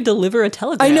did somebody deliver a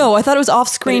telegram? I know, I thought it was off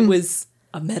screen. But it was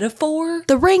a metaphor?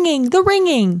 The ringing.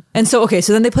 And so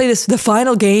then they play the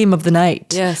final game of the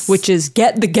night. Yes. Which is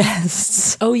Get the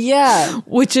Guests. Oh, yeah.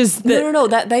 Which is No.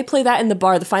 They play that in the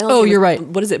bar. The final Oh, game you're is, right.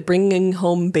 What is it? Bringing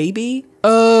Home Baby?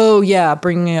 Oh, yeah.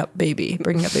 Bringing up baby.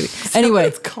 Anyway.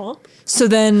 It's called? So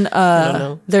then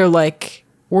they're like,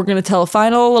 we're going to tell a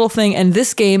final little thing. And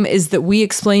this game is that we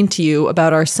explain to you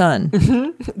about our son.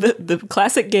 The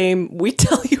classic game, we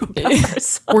tell you about our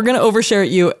son. We're going to overshare at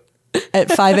you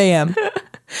at 5 a.m.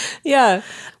 Yeah.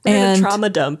 And trauma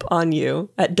dump on you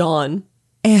at dawn.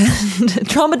 And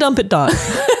trauma dump at dawn.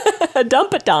 A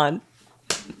dump at dawn.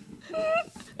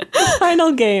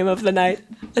 Final game of the night.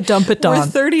 A dump at dawn. We're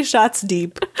 30 shots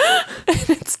deep. And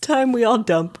it's time we all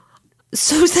dump.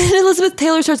 So then Elizabeth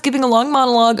Taylor starts giving a long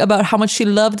monologue about how much she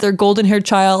loved their golden-haired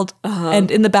child.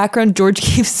 And in the background, George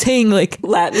keeps saying, like,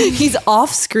 Latin. He's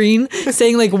off screen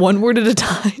saying, like, one word at a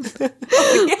time.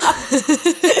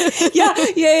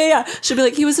 Yeah. She'll be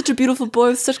like, he was such a beautiful boy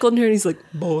with such golden hair. And he's like,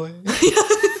 boy.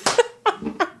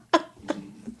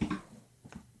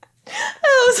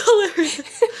 That was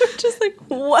hilarious. Just like,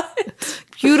 what?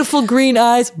 Beautiful green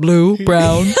eyes, blue,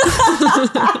 brown.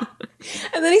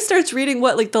 And then he starts reading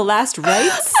what, like the last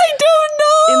rites? I don't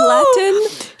know. In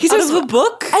Latin? He's out of a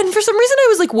book? And for some reason I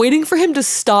was like waiting for him to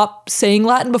stop saying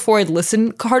Latin before I'd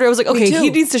listen harder. I was like, okay,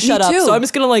 he needs to shut up. So I'm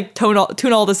just going to like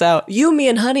tune all this out. You, me,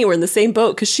 and Honey were in the same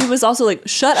boat because she was also like,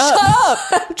 shut up.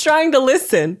 I'm trying to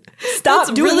listen. Stop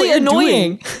That's doing really what you're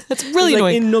annoying. doing. That's really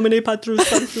annoying. Like, in nomine Patris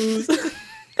Sanctus.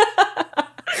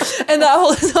 And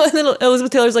and then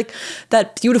Elizabeth Taylor's like,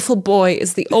 that beautiful boy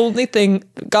is the only thing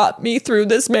that got me through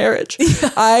this marriage.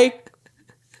 Yeah.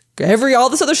 All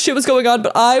this other shit was going on,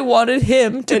 but I wanted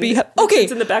him to be okay.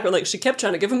 It's in the background, like she kept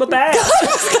trying to give him a bath.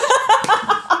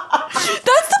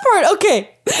 That's the part. Okay.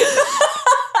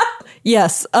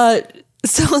 Yes.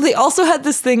 So they also had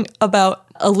this thing about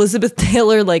Elizabeth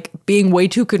Taylor like being way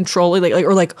too controlling,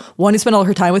 or wanting to spend all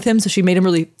her time with him, so she made him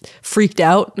really freaked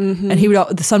out. Mm-hmm. And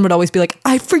the son would always be like,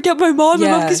 "I freaked out my mom. My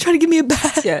mom keeps trying to give me a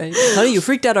bath. Yeah, honey, you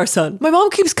freaked out our son. My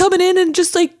mom keeps coming in and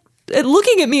just like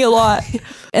looking at me a lot."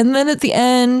 And then at the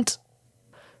end,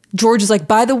 George is like,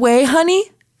 "By the way, honey,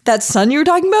 that son you were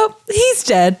talking about, he's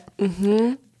dead."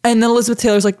 Mm-hmm. And then Elizabeth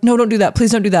Taylor's like, "No, don't do that.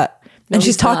 Please don't do that." No, and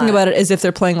she's talking about it as if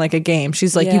they're playing like a game.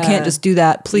 She's like, "You can't just do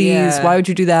that, please. Yeah. Why would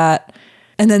you do that?"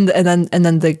 And then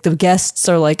the guests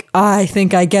are like, "I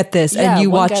think I get this," and you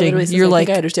watching, you're like, "I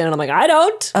think I understand." And I'm like, "I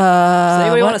don't." Does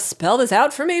anybody want to spell this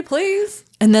out for me, please?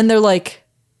 And then they're like,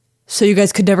 "So you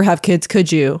guys could never have kids,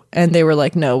 could you?" And they were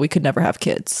like, "No, we could never have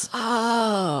kids."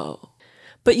 Oh.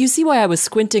 But you see why I was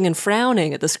squinting and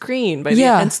frowning at the screen by the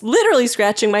end, and literally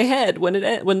scratching my head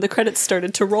when the credits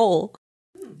started to roll.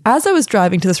 As I was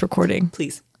driving to this recording,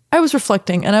 I was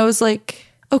reflecting and I was like,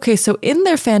 okay, so in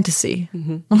their fantasy,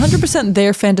 100%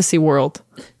 their fantasy world,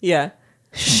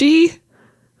 she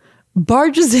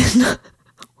barges in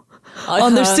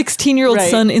on their 16-year-old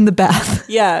son in the bath.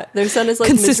 Yeah, their son is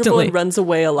like miserable and runs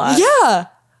away a lot. Yeah.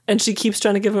 And she keeps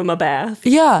trying to give him a bath.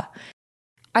 Yeah.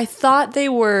 I thought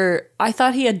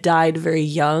he had died very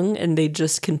young and they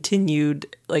just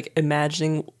continued like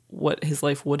imagining what his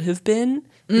life would have been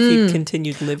if he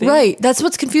continued living. Right. That's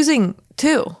what's confusing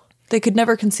too. They could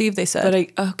never conceive, they said. But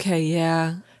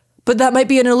But that might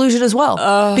be an illusion as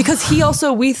well. Because we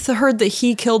heard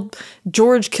that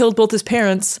George killed both his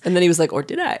parents. And then he was like, or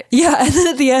did I? Yeah, and then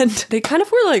at the end. They kind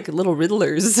of were like little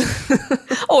riddlers.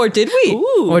 Or did we?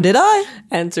 Ooh. Or did I?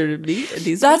 Answered me.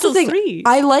 That's the thing. 3.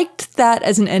 I liked that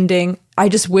as an ending. I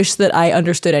just wish that I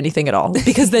understood anything at all.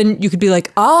 Because then you could be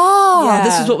like,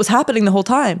 this is what was happening the whole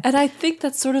time. And I think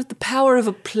that's sort of the power of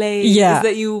a play. Is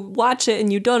that you watch it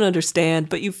and you don't understand,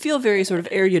 but you feel very sort of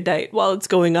erudite while it's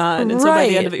going on. And so by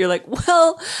the end of it, you're like,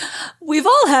 well, we've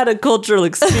all had a cultural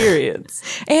experience.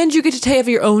 And you get to have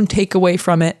your own takeaway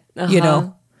from it, you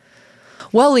know.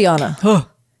 Well, Liana,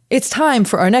 it's time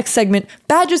for our next segment,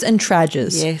 Badges and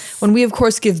Trages. Yes. When we, of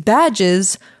course, give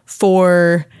badges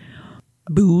for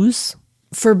booze.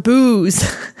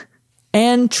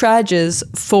 And trages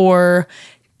for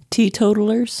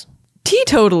teetotalers.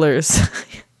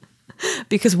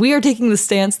 Because we are taking the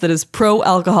stance that is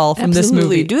pro-alcohol from this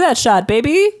movie. Do that shot,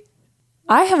 baby.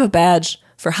 I have a badge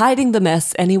for hiding the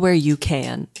mess anywhere you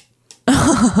can.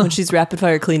 When she's rapid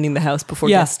fire cleaning the house before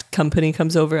guest company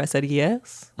comes over, I said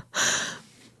yes.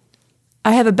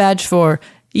 I have a badge for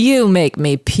you make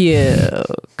me puke.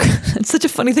 It's such a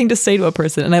funny thing to say to a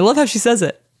person, and I love how she says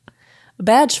it. A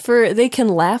badge for they can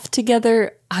laugh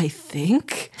together, I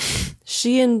think.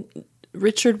 She and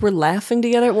Richard were laughing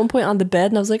together at one point on the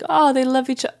bed, and I was like, oh, they love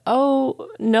each other. Oh,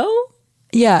 no?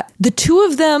 Yeah, the two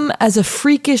of them as a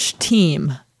freakish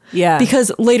team. Yeah.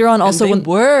 Because later on also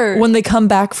when they come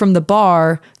back from the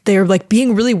bar, they're like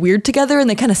being really weird together and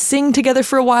they kind of sing together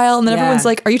for a while. And then everyone's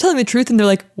like, are you telling the truth? And they're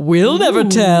like, we'll never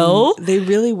tell. They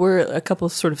really were a couple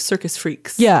of sort of circus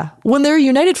freaks. Yeah. When they were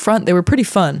united front, they were pretty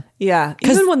fun. Yeah.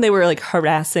 Even when they were like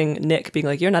harassing Nick, being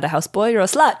like, you're not a houseboy, you're a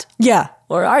slut. Yeah.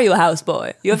 Or are you a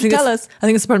houseboy? You have to tell us. I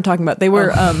think that's what I'm talking about. They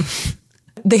were,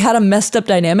 they had a messed up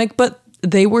dynamic, but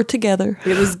they were together.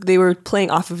 They were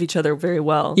playing off of each other very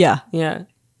well. Yeah. Yeah.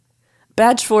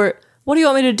 Badge for, what do you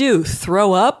want me to do?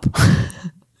 Throw up?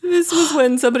 This was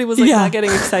when somebody was like not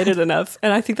getting excited enough.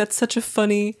 And I think that's such a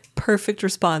funny, perfect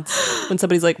response. When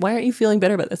somebody's like, why aren't you feeling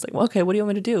better about this? Like, well, okay, what do you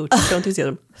want me to do? Just show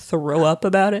enthusiasm. Throw up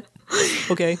about it?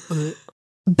 Okay.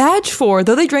 Badge for,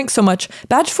 though they drank so much,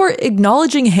 badge for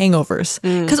acknowledging hangovers.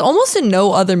 Because almost in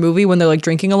no other movie when they're like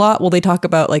drinking a lot, will they talk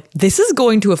about like, this is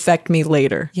going to affect me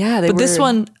later. Yeah. But this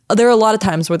one, there are a lot of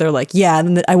times where they're like, yeah,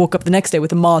 and then I woke up the next day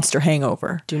with a monster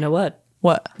hangover. Do you know what?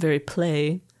 What? Very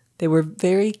play. They were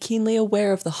very keenly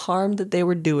aware of the harm that they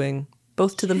were doing.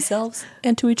 both to themselves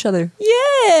and to each other.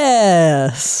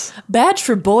 Yes. Badge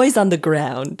for boys on the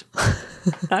ground.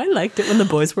 I liked it when the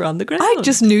boys were on the ground. I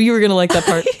just knew you were going to like that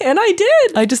part. And I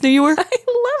did. I just knew you were.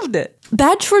 I loved it.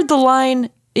 Badge for the line,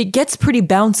 it gets pretty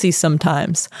bouncy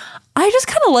sometimes. I just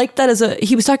kind of like that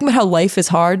he was talking about how life is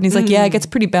hard. And he's like, yeah, it gets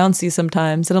pretty bouncy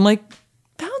sometimes. And I'm like,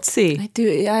 bouncy. I do,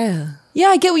 yeah. Yeah,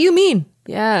 I get what you mean.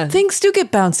 Yeah. Things do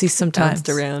get bouncy sometimes. Bounced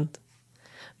around.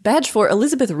 Badge for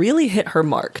Elizabeth really hit her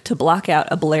mark to block out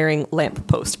a blaring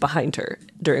lamppost behind her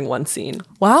during one scene.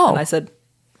 Wow. And I said,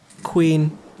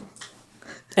 Queen,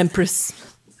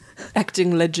 Empress,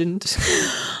 acting legend.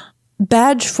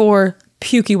 Badge for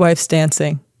Pukey Wife's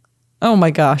dancing. Oh my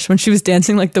gosh, when she was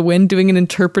dancing like the wind, doing an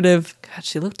interpretive. God,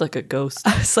 she looked like a ghost.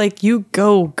 I was like, you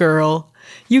go, girl.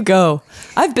 You go.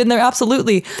 I've been there,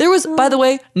 absolutely. There was, by the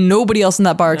way, nobody else in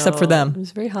that bar except for them. It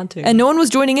was very haunting. And no one was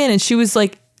joining in, and she was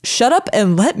like, shut up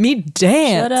and let me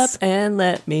dance. Shut up and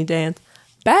let me dance.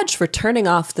 Badge for turning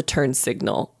off the turn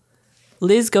signal.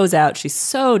 Liz goes out. She's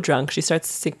so drunk. She starts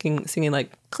singing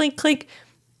like clink, clink.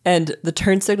 And the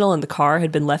turn signal in the car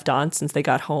had been left on since they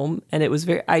got home. And it was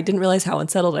I didn't realize how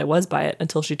unsettled I was by it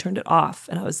until she turned it off.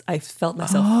 And I felt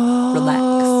myself relax.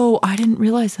 Oh, I didn't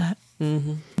realize that.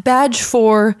 Mm-hmm. Badge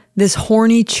for this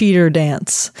horny cheater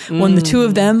dance. When the two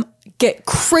of them get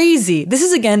crazy. This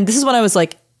is when I was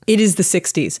like, it is the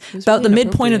 60s. About really the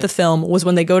midpoint of the film was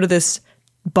when they go to this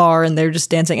bar and they're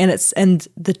just dancing. And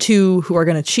the two who are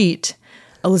going to cheat,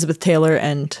 Elizabeth Taylor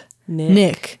and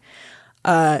Nick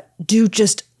do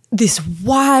just this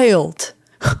wild,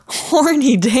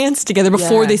 horny dance together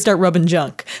before they start rubbing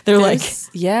junk. They're like,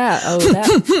 yeah,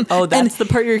 that's the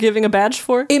part you're giving a badge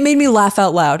for? It made me laugh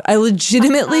out loud. I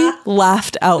legitimately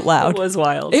laughed out loud. It was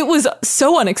wild. It was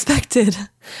so unexpected.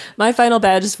 My final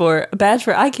badge is for a badge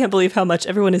for I can't believe how much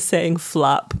everyone is saying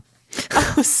flop.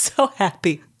 I was so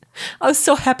happy. I was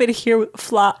so happy to hear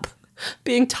flop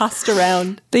being tossed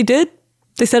around. They did.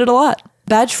 They said it a lot.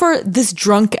 Badge for this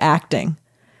drunk acting.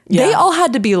 Yeah. They all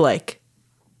had to be like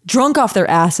drunk off their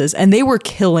asses, and they were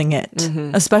killing it,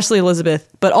 especially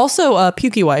Elizabeth, but also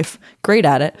Pukey Wife, great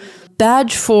at it.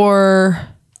 Badge for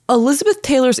Elizabeth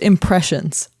Taylor's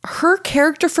impressions. Her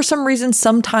character, for some reason,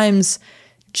 sometimes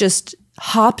just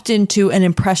hopped into an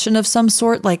impression of some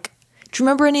sort. Like, do you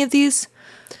remember any of these?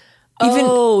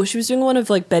 She was doing one of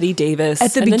like Betty Davis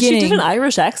at the beginning. Then she did an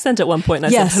Irish accent at one point,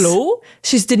 and I said, hello?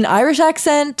 She did an Irish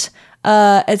accent.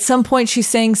 At some point, she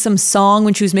sang some song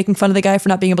when she was making fun of the guy for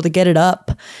not being able to get it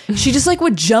up. She just like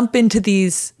would jump into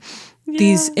these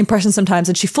impressions sometimes,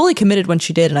 and she fully committed when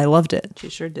she did, and I loved it. She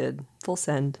sure did. Full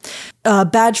send.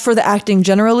 Badge for the acting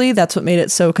generally. That's what made it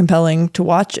so compelling to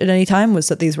watch at any time, was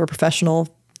that these were professional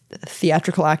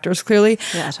theatrical actors, clearly.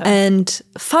 Yeah, totally. And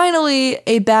finally,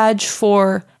 a badge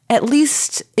for at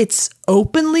least it's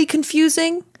openly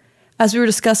confusing. As we were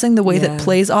discussing, the way that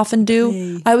plays often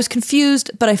do. I was confused,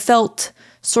 but I felt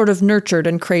sort of nurtured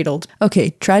and cradled.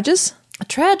 Okay, trages? A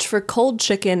trage for cold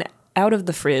chicken out of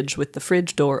the fridge with the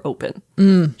fridge door open.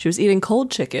 She was eating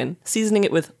cold chicken, seasoning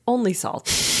it with only salt.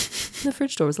 The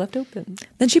fridge door was left open.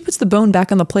 Then she puts the bone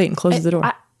back on the plate and closes the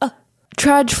door.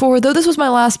 Trage for, though this was my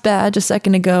last badge a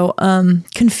second ago,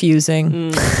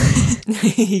 confusing.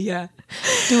 Yeah.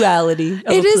 Duality of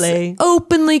it a play. Is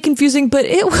openly confusing, but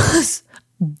it was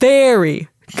very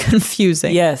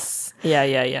confusing. Yes.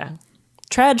 Yeah.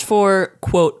 Trage for,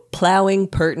 quote, plowing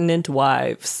pertinent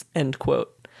wives, end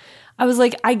quote. I was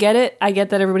like, I get it. I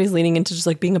get that everybody's leaning into just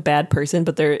like being a bad person,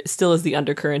 but there still is the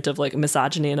undercurrent of like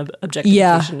misogyny and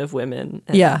objectification of women.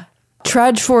 Yeah.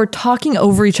 Trage for talking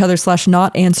over each other /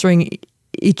 not answering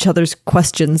each other's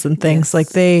questions and things. Yes. Like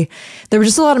there were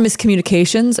just a lot of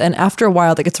miscommunications, and after a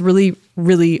while, like it's really,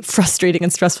 really frustrating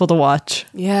and stressful to watch.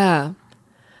 Yeah.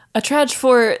 A trage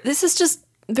for, this is just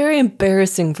very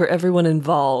embarrassing for everyone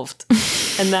involved.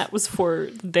 And that was for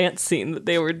the dance scene that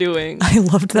they were doing. I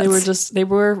loved that. They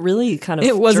were really kind of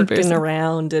jerking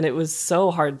around, and it was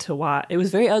so hard to watch. It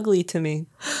was very ugly to me.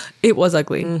 It was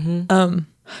ugly. Mm-hmm.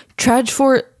 Trage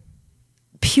for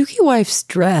Pukey Wife's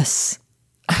dress.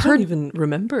 I don't even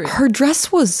remember it. Her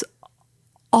dress was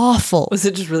awful. Was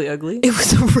it just really ugly? It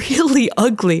was really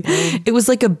ugly. It was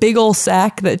like a big old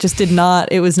sack that just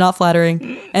it was not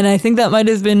flattering. And I think that might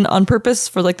have been on purpose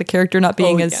for like the character not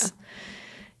being as,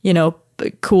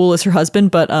 cool as her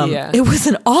husband. But it was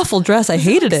an awful dress. I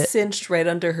hated it. Cinched right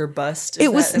under her bust.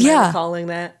 Am I recalling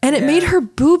that? And it made her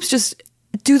boobs just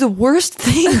do the worst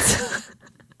things.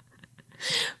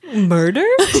 Murder?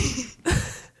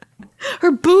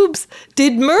 Her boobs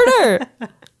did murder.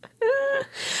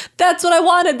 That's what I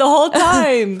wanted the whole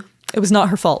time. It was not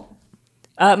her fault.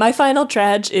 My final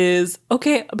trage is,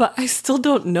 okay, but I still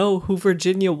don't know who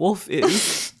Virginia Woolf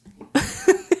is.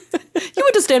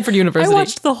 to Stanford University. I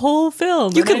watched the whole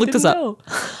film. You could look this up.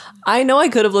 I know I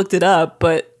could have looked it up,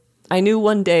 but I knew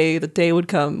one day the day would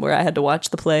come where I had to watch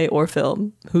the play or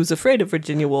film Who's Afraid of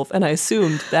Virginia Woolf, and I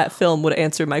assumed that film would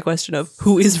answer my question of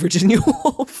who is Virginia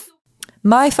Woolf.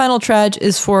 My final trage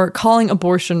is for calling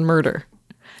abortion murder.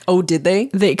 Oh, did they?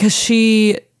 Because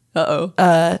she,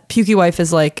 Pukey wife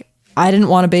is like, I didn't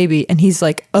want a baby. And he's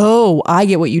like, oh, I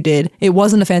get what you did. It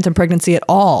wasn't a phantom pregnancy at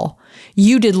all.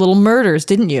 You did little murders,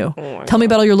 didn't you? Oh, Tell me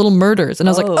about all your little murders. And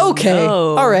I was like, okay,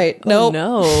 all right. Nope.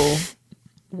 No.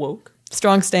 Woke.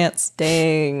 Strong stance.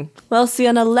 Dang. Well,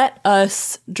 Sienna, let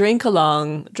us drink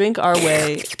our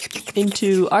way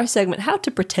into our segment, How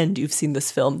to Pretend You've Seen This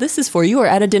Film. This is for you are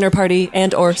at a dinner party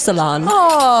and or salon.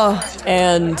 Oh.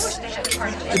 And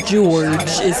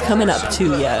George is coming up to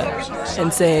you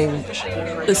and saying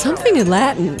something in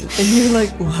Latin. And you're like,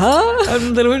 what?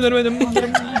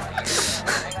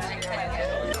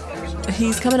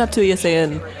 He's coming up to you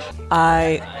saying,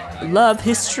 I love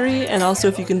history, and also,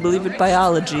 if you can believe it,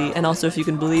 biology, and also, if you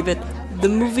can believe it, the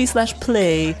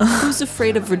movie/play Who's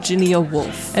Afraid of Virginia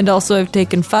Woolf. And also, I've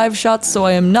taken 5 shots, so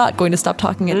I am not going to stop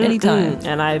talking at any time.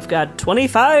 And I've got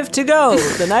 25 to go.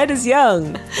 The night is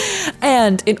young.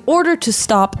 And in order to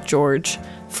stop George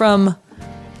from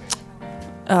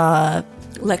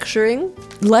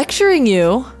lecturing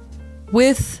you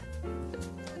with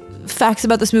facts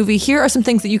about this movie, here are some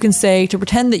things that you can say to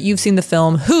pretend that you've seen the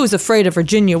film Who's Afraid of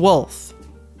Virginia Woolf?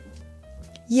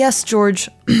 Yes, George,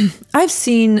 I've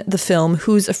seen the film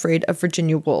Who's Afraid of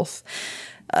Virginia Woolf.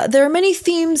 There are many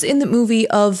themes in the movie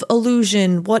of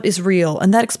illusion, what is real,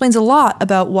 and that explains a lot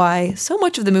about why so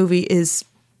much of the movie is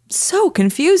so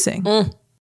confusing.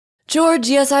 George,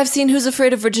 yes, I've seen Who's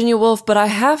Afraid of Virginia Woolf, but I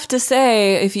have to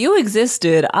say, if you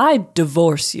existed, I'd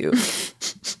divorce you.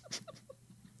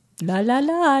 La la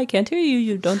la, I can't hear you.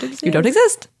 You don't exist. You don't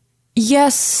exist.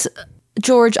 Yes,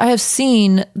 George, I have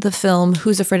seen the film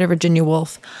Who's Afraid of Virginia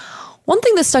Woolf. One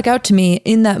thing that stuck out to me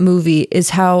in that movie is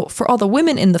how, for all the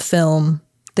women in the film,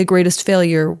 the greatest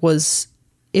failure was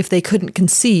if they couldn't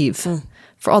conceive.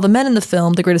 For all the men in the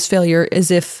film, the greatest failure is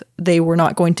if they were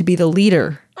not going to be the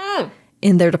leader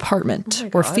in their department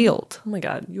or field. Oh my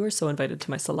God, you are so invited to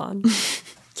my salon.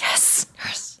 Yes.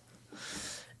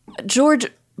 George,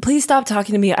 please stop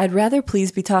talking to me. I'd rather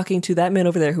please be talking to that man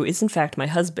over there who is in fact my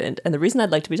husband. And the reason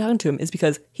I'd like to be talking to him is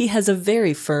because he has a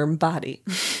very firm body.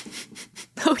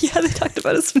 Oh yeah, they talked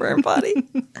about his firm body.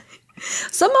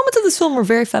 Some moments of this film were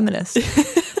very feminist,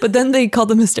 but then they called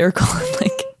them hysterical and I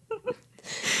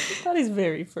thought he's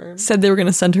very firm. Said they were going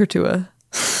to send her to a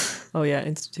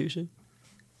institution.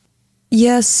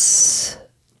 Yes,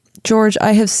 George,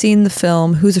 I have seen the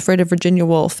film Who's Afraid of Virginia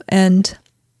Woolf, and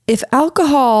if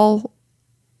alcohol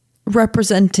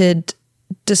represented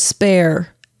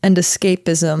despair and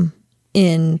escapism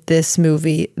in this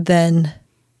movie, then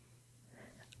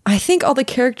I think all the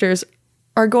characters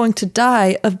are going to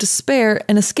die of despair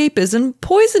and escapism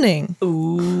poisoning.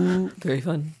 Ooh, very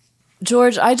fun.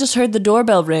 George, I just heard the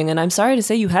doorbell ring, and I'm sorry to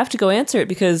say you have to go answer it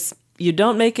because you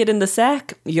don't make it in the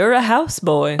sack. You're a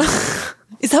houseboy.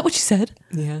 Is that what you said?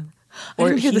 Yeah. I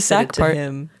didn't hear the sack part.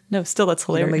 Him. No, still, that's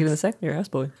hilarious. You don't make it in the sack. You're a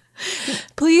houseboy.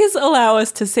 Please allow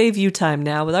us to save you time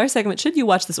now with our segment, Should You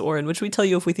Watch This Or, in which we tell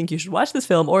you if we think you should watch this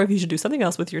film or if you should do something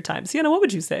else with your time. Sienna, what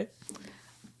would you say?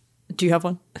 Do you have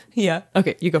one? Yeah.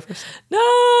 Okay, you go first.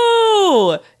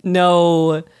 No.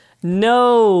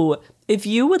 If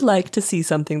you would like to see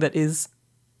something that is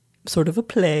sort of a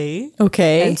play.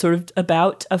 Okay. And sort of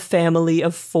about a family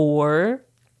of 4,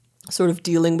 sort of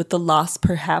dealing with the loss,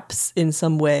 perhaps in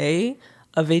some way,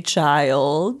 of a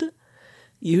child,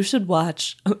 you should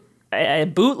watch a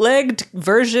bootlegged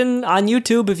version on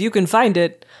YouTube, if you can find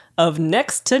it, of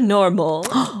Next to Normal,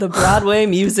 the Broadway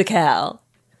musicale.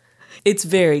 It's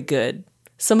very good.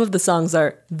 Some of the songs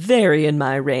are very in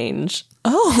my range.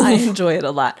 Oh. I enjoy it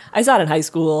a lot. I saw it in high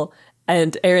school,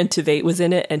 and Aaron Tveit was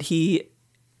in it, and he,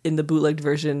 in the bootlegged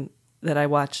version that I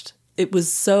watched, it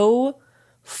was so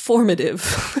formative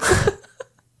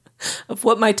of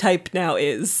what my type now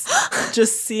is.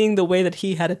 Just seeing the way that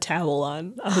he had a towel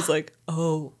on, I was like,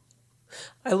 oh,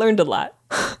 I learned a lot.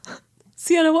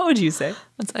 Sienna, what would you say?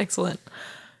 That's excellent.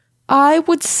 I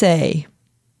would say,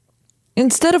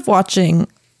 instead of watching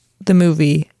the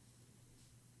movie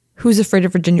Who's Afraid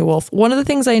of Virginia Woolf, one of the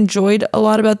things I enjoyed a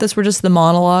lot about this were just the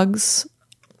monologues,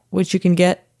 which you can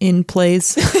get in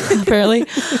plays, apparently.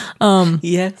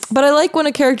 Yes. But I like when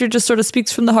a character just sort of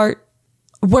speaks from the heart.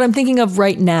 What I'm thinking of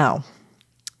right now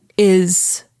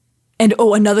is, and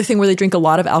another thing where they drink a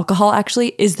lot of alcohol,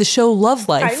 actually, is the show Love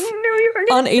Life. I knew you were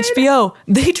on HBO.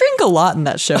 They drink a lot in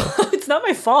that show. It's not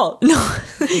my fault. No.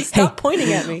 Stop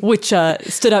pointing at me. Which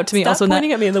stood out to me. Stop also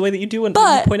pointing at me in the way that you do when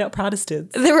you point out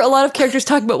Protestants. There were a lot of characters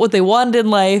talking about what they wanted in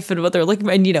life and what they're looking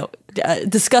for, and, you know,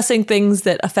 discussing things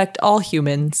that affect all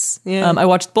humans. Yeah. I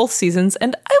watched both seasons,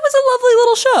 and it was a lovely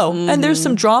little show. And there's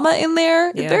some drama in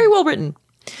there. Yeah. Very well written.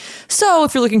 So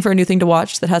if you're looking for a new thing to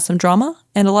watch that has some drama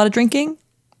and a lot of drinking,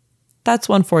 that's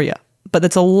one for you. But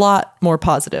it's a lot more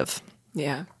positive.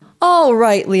 Yeah. All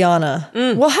right, Liana.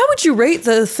 Well, how would you rate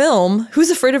the film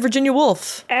Who's Afraid of Virginia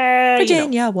Woolf?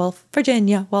 Virginia Woolf.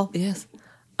 Virginia Woolf. Yes.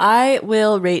 I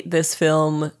will rate this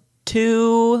film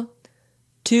two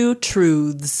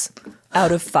truths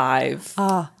out of 5.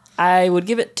 I would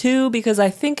give it 2 because I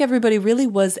think everybody really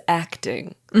was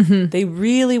acting. They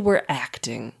really were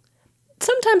acting.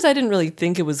 Sometimes I didn't really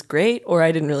think it was great or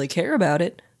I didn't really care about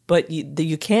it, but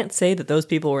you can't say that those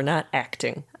people were not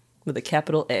acting with a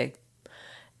capital A.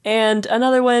 And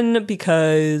another one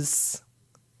because,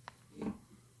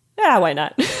 why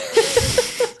not?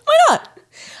 Why not?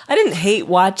 I didn't hate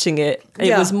watching it.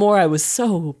 It was more I was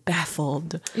so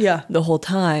baffled the whole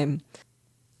time.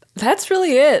 That's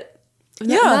really it.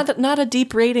 Not a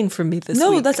deep rating from me this week.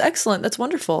 No, that's excellent. That's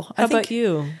wonderful. How about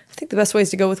you? I think the best way is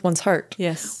to go with one's heart.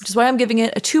 Yes. Which is why I'm giving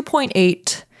it a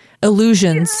 2.8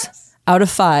 illusions out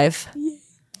of 5. Yeah.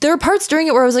 There are parts during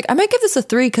it where I was like, I might give this a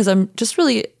 3 because I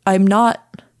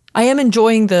am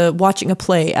enjoying the watching a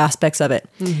play aspects of it.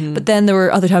 But then there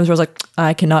were other times where I was like,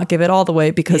 I cannot give it all the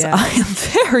way because I am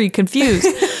very confused.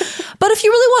 But if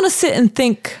you really want to sit and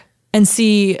think and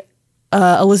see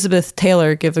Elizabeth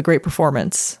Taylor give a great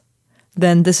performance,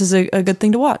 then this is a good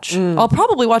thing to watch. I'll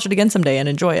probably watch it again someday and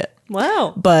enjoy it.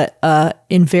 Wow. But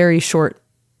in very short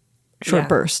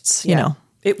bursts, you know.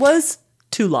 It was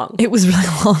too long. It was really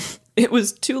long. It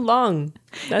was too long.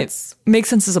 It makes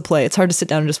sense as a play. It's hard to sit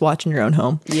down and just watch in your own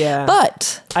home. Yeah.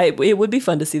 But it would be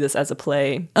fun to see this as a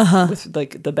play with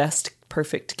like the best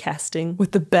perfect casting.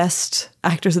 With the best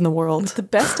actors in the world. With the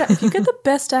best if you get the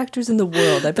best actors in the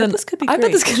world, I bet this could be great. I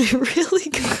bet this could be really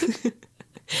good.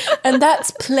 And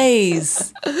that's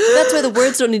plays. That's why the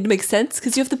words don't need to make sense,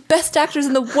 because you have the best actors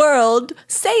in the world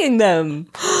saying them.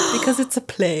 Because it's a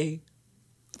play.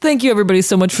 Thank you, everybody,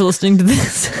 so much for listening to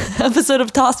this episode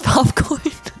of Tossed Popcorn.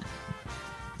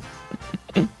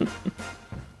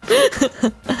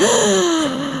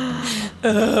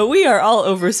 We are all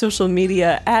over social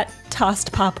media at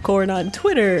Tossed Popcorn on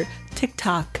Twitter,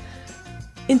 TikTok,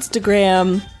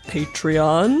 Instagram,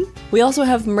 Patreon. We also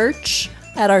have merch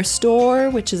at our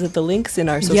store, which is at the links in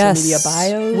our social media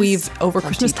bios. We've, over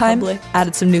Christmas time,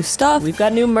 added some new stuff. We've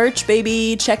got new merch,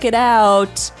 baby. Check it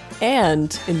out.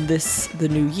 And in the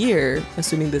new year,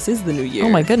 assuming this is the new year. Oh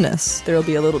my goodness. There will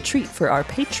be a little treat for our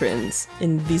patrons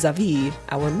in vis-a-vis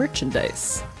our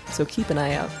merchandise. So keep an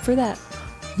eye out for that.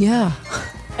 Yeah.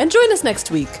 And join us next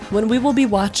week when we will be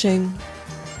watching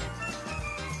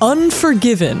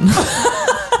Unforgiven.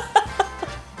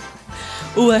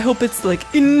 Oh, I hope it's like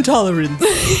Intolerance.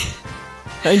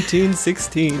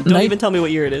 1916. Don't even tell me what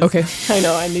year it is. Okay. I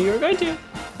know, I knew you were going to.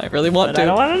 I really want to. I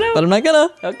don't want to know. But I'm not gonna.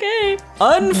 Okay.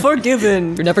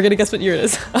 Unforgiven. You're never gonna guess what year it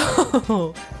is.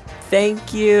 Oh,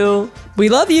 thank you. We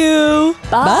love you.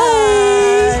 Bye.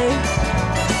 Bye.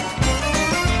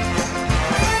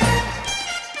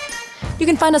 You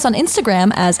can find us on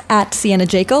Instagram as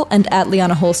 @SiennaJakel and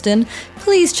 @LianaHolston.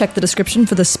 Please check the description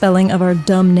for the spelling of our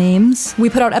dumb names. We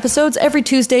put out episodes every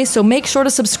Tuesday, so make sure to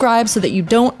subscribe so that you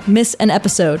don't miss an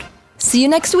episode. See you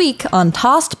next week on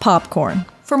Tossed Popcorn.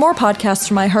 For more podcasts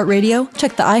from iHeartRadio,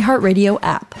 check the iHeartRadio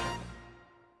app.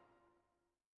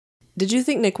 Did you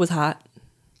think Nick was hot?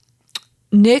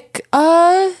 Nick,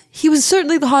 he was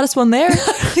certainly the hottest one there. I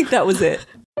think that was it.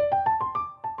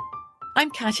 I'm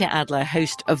Katya Adler,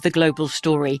 host of The Global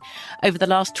Story. Over the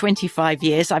last 25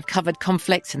 years, I've covered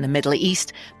conflicts in the Middle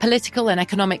East, political and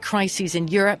economic crises in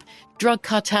Europe, drug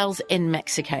cartels in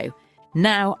Mexico.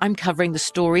 Now I'm covering the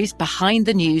stories behind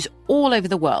the news all over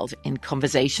the world in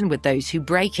conversation with those who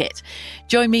break it.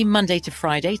 Join me Monday to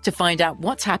Friday to find out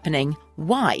what's happening,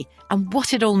 why, and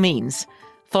what it all means.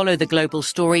 Follow The Global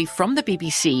Story from the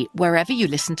BBC wherever you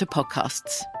listen to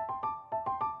podcasts.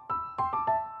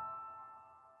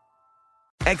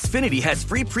 Xfinity has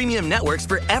free premium networks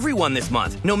for everyone this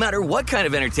month, no matter what kind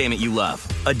of entertainment you love.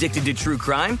 Addicted to true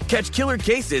crime? Catch killer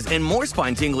cases and more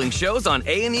spine-tingling shows on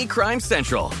A&E Crime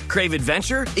Central. Crave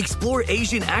adventure? Explore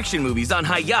Asian action movies on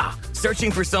Hi-Ya.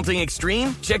 Searching for something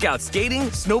extreme? Check out skating,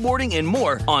 snowboarding, and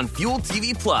more on Fuel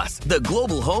TV Plus, the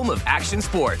global home of action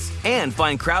sports. And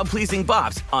find crowd-pleasing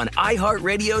bops on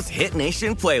iHeartRadio's Hit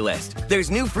Nation playlist. There's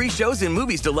new free shows and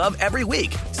movies to love every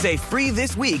week. Say free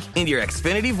this week in your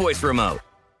Xfinity voice remote.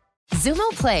 Zumo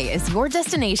Play is your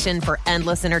destination for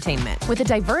endless entertainment. With a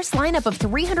diverse lineup of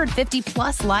 350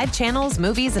 plus live channels,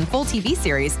 movies, and full TV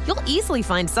series, you'll easily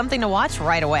find something to watch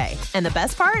right away. And the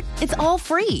best part? It's all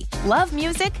free. Love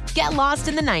music? Get lost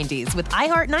in the 90s with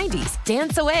iHeart 90s,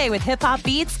 dance away with hip-hop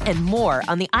beats, and more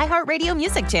on the iHeartRadio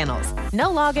music channels. No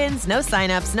logins, no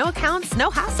signups, no accounts, no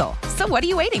hassle. So what are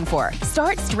you waiting for?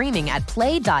 Start streaming at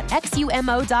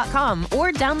play.xumo.com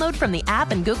or download from the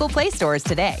app and Google Play stores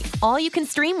today. All you can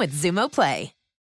stream with Zumo Play.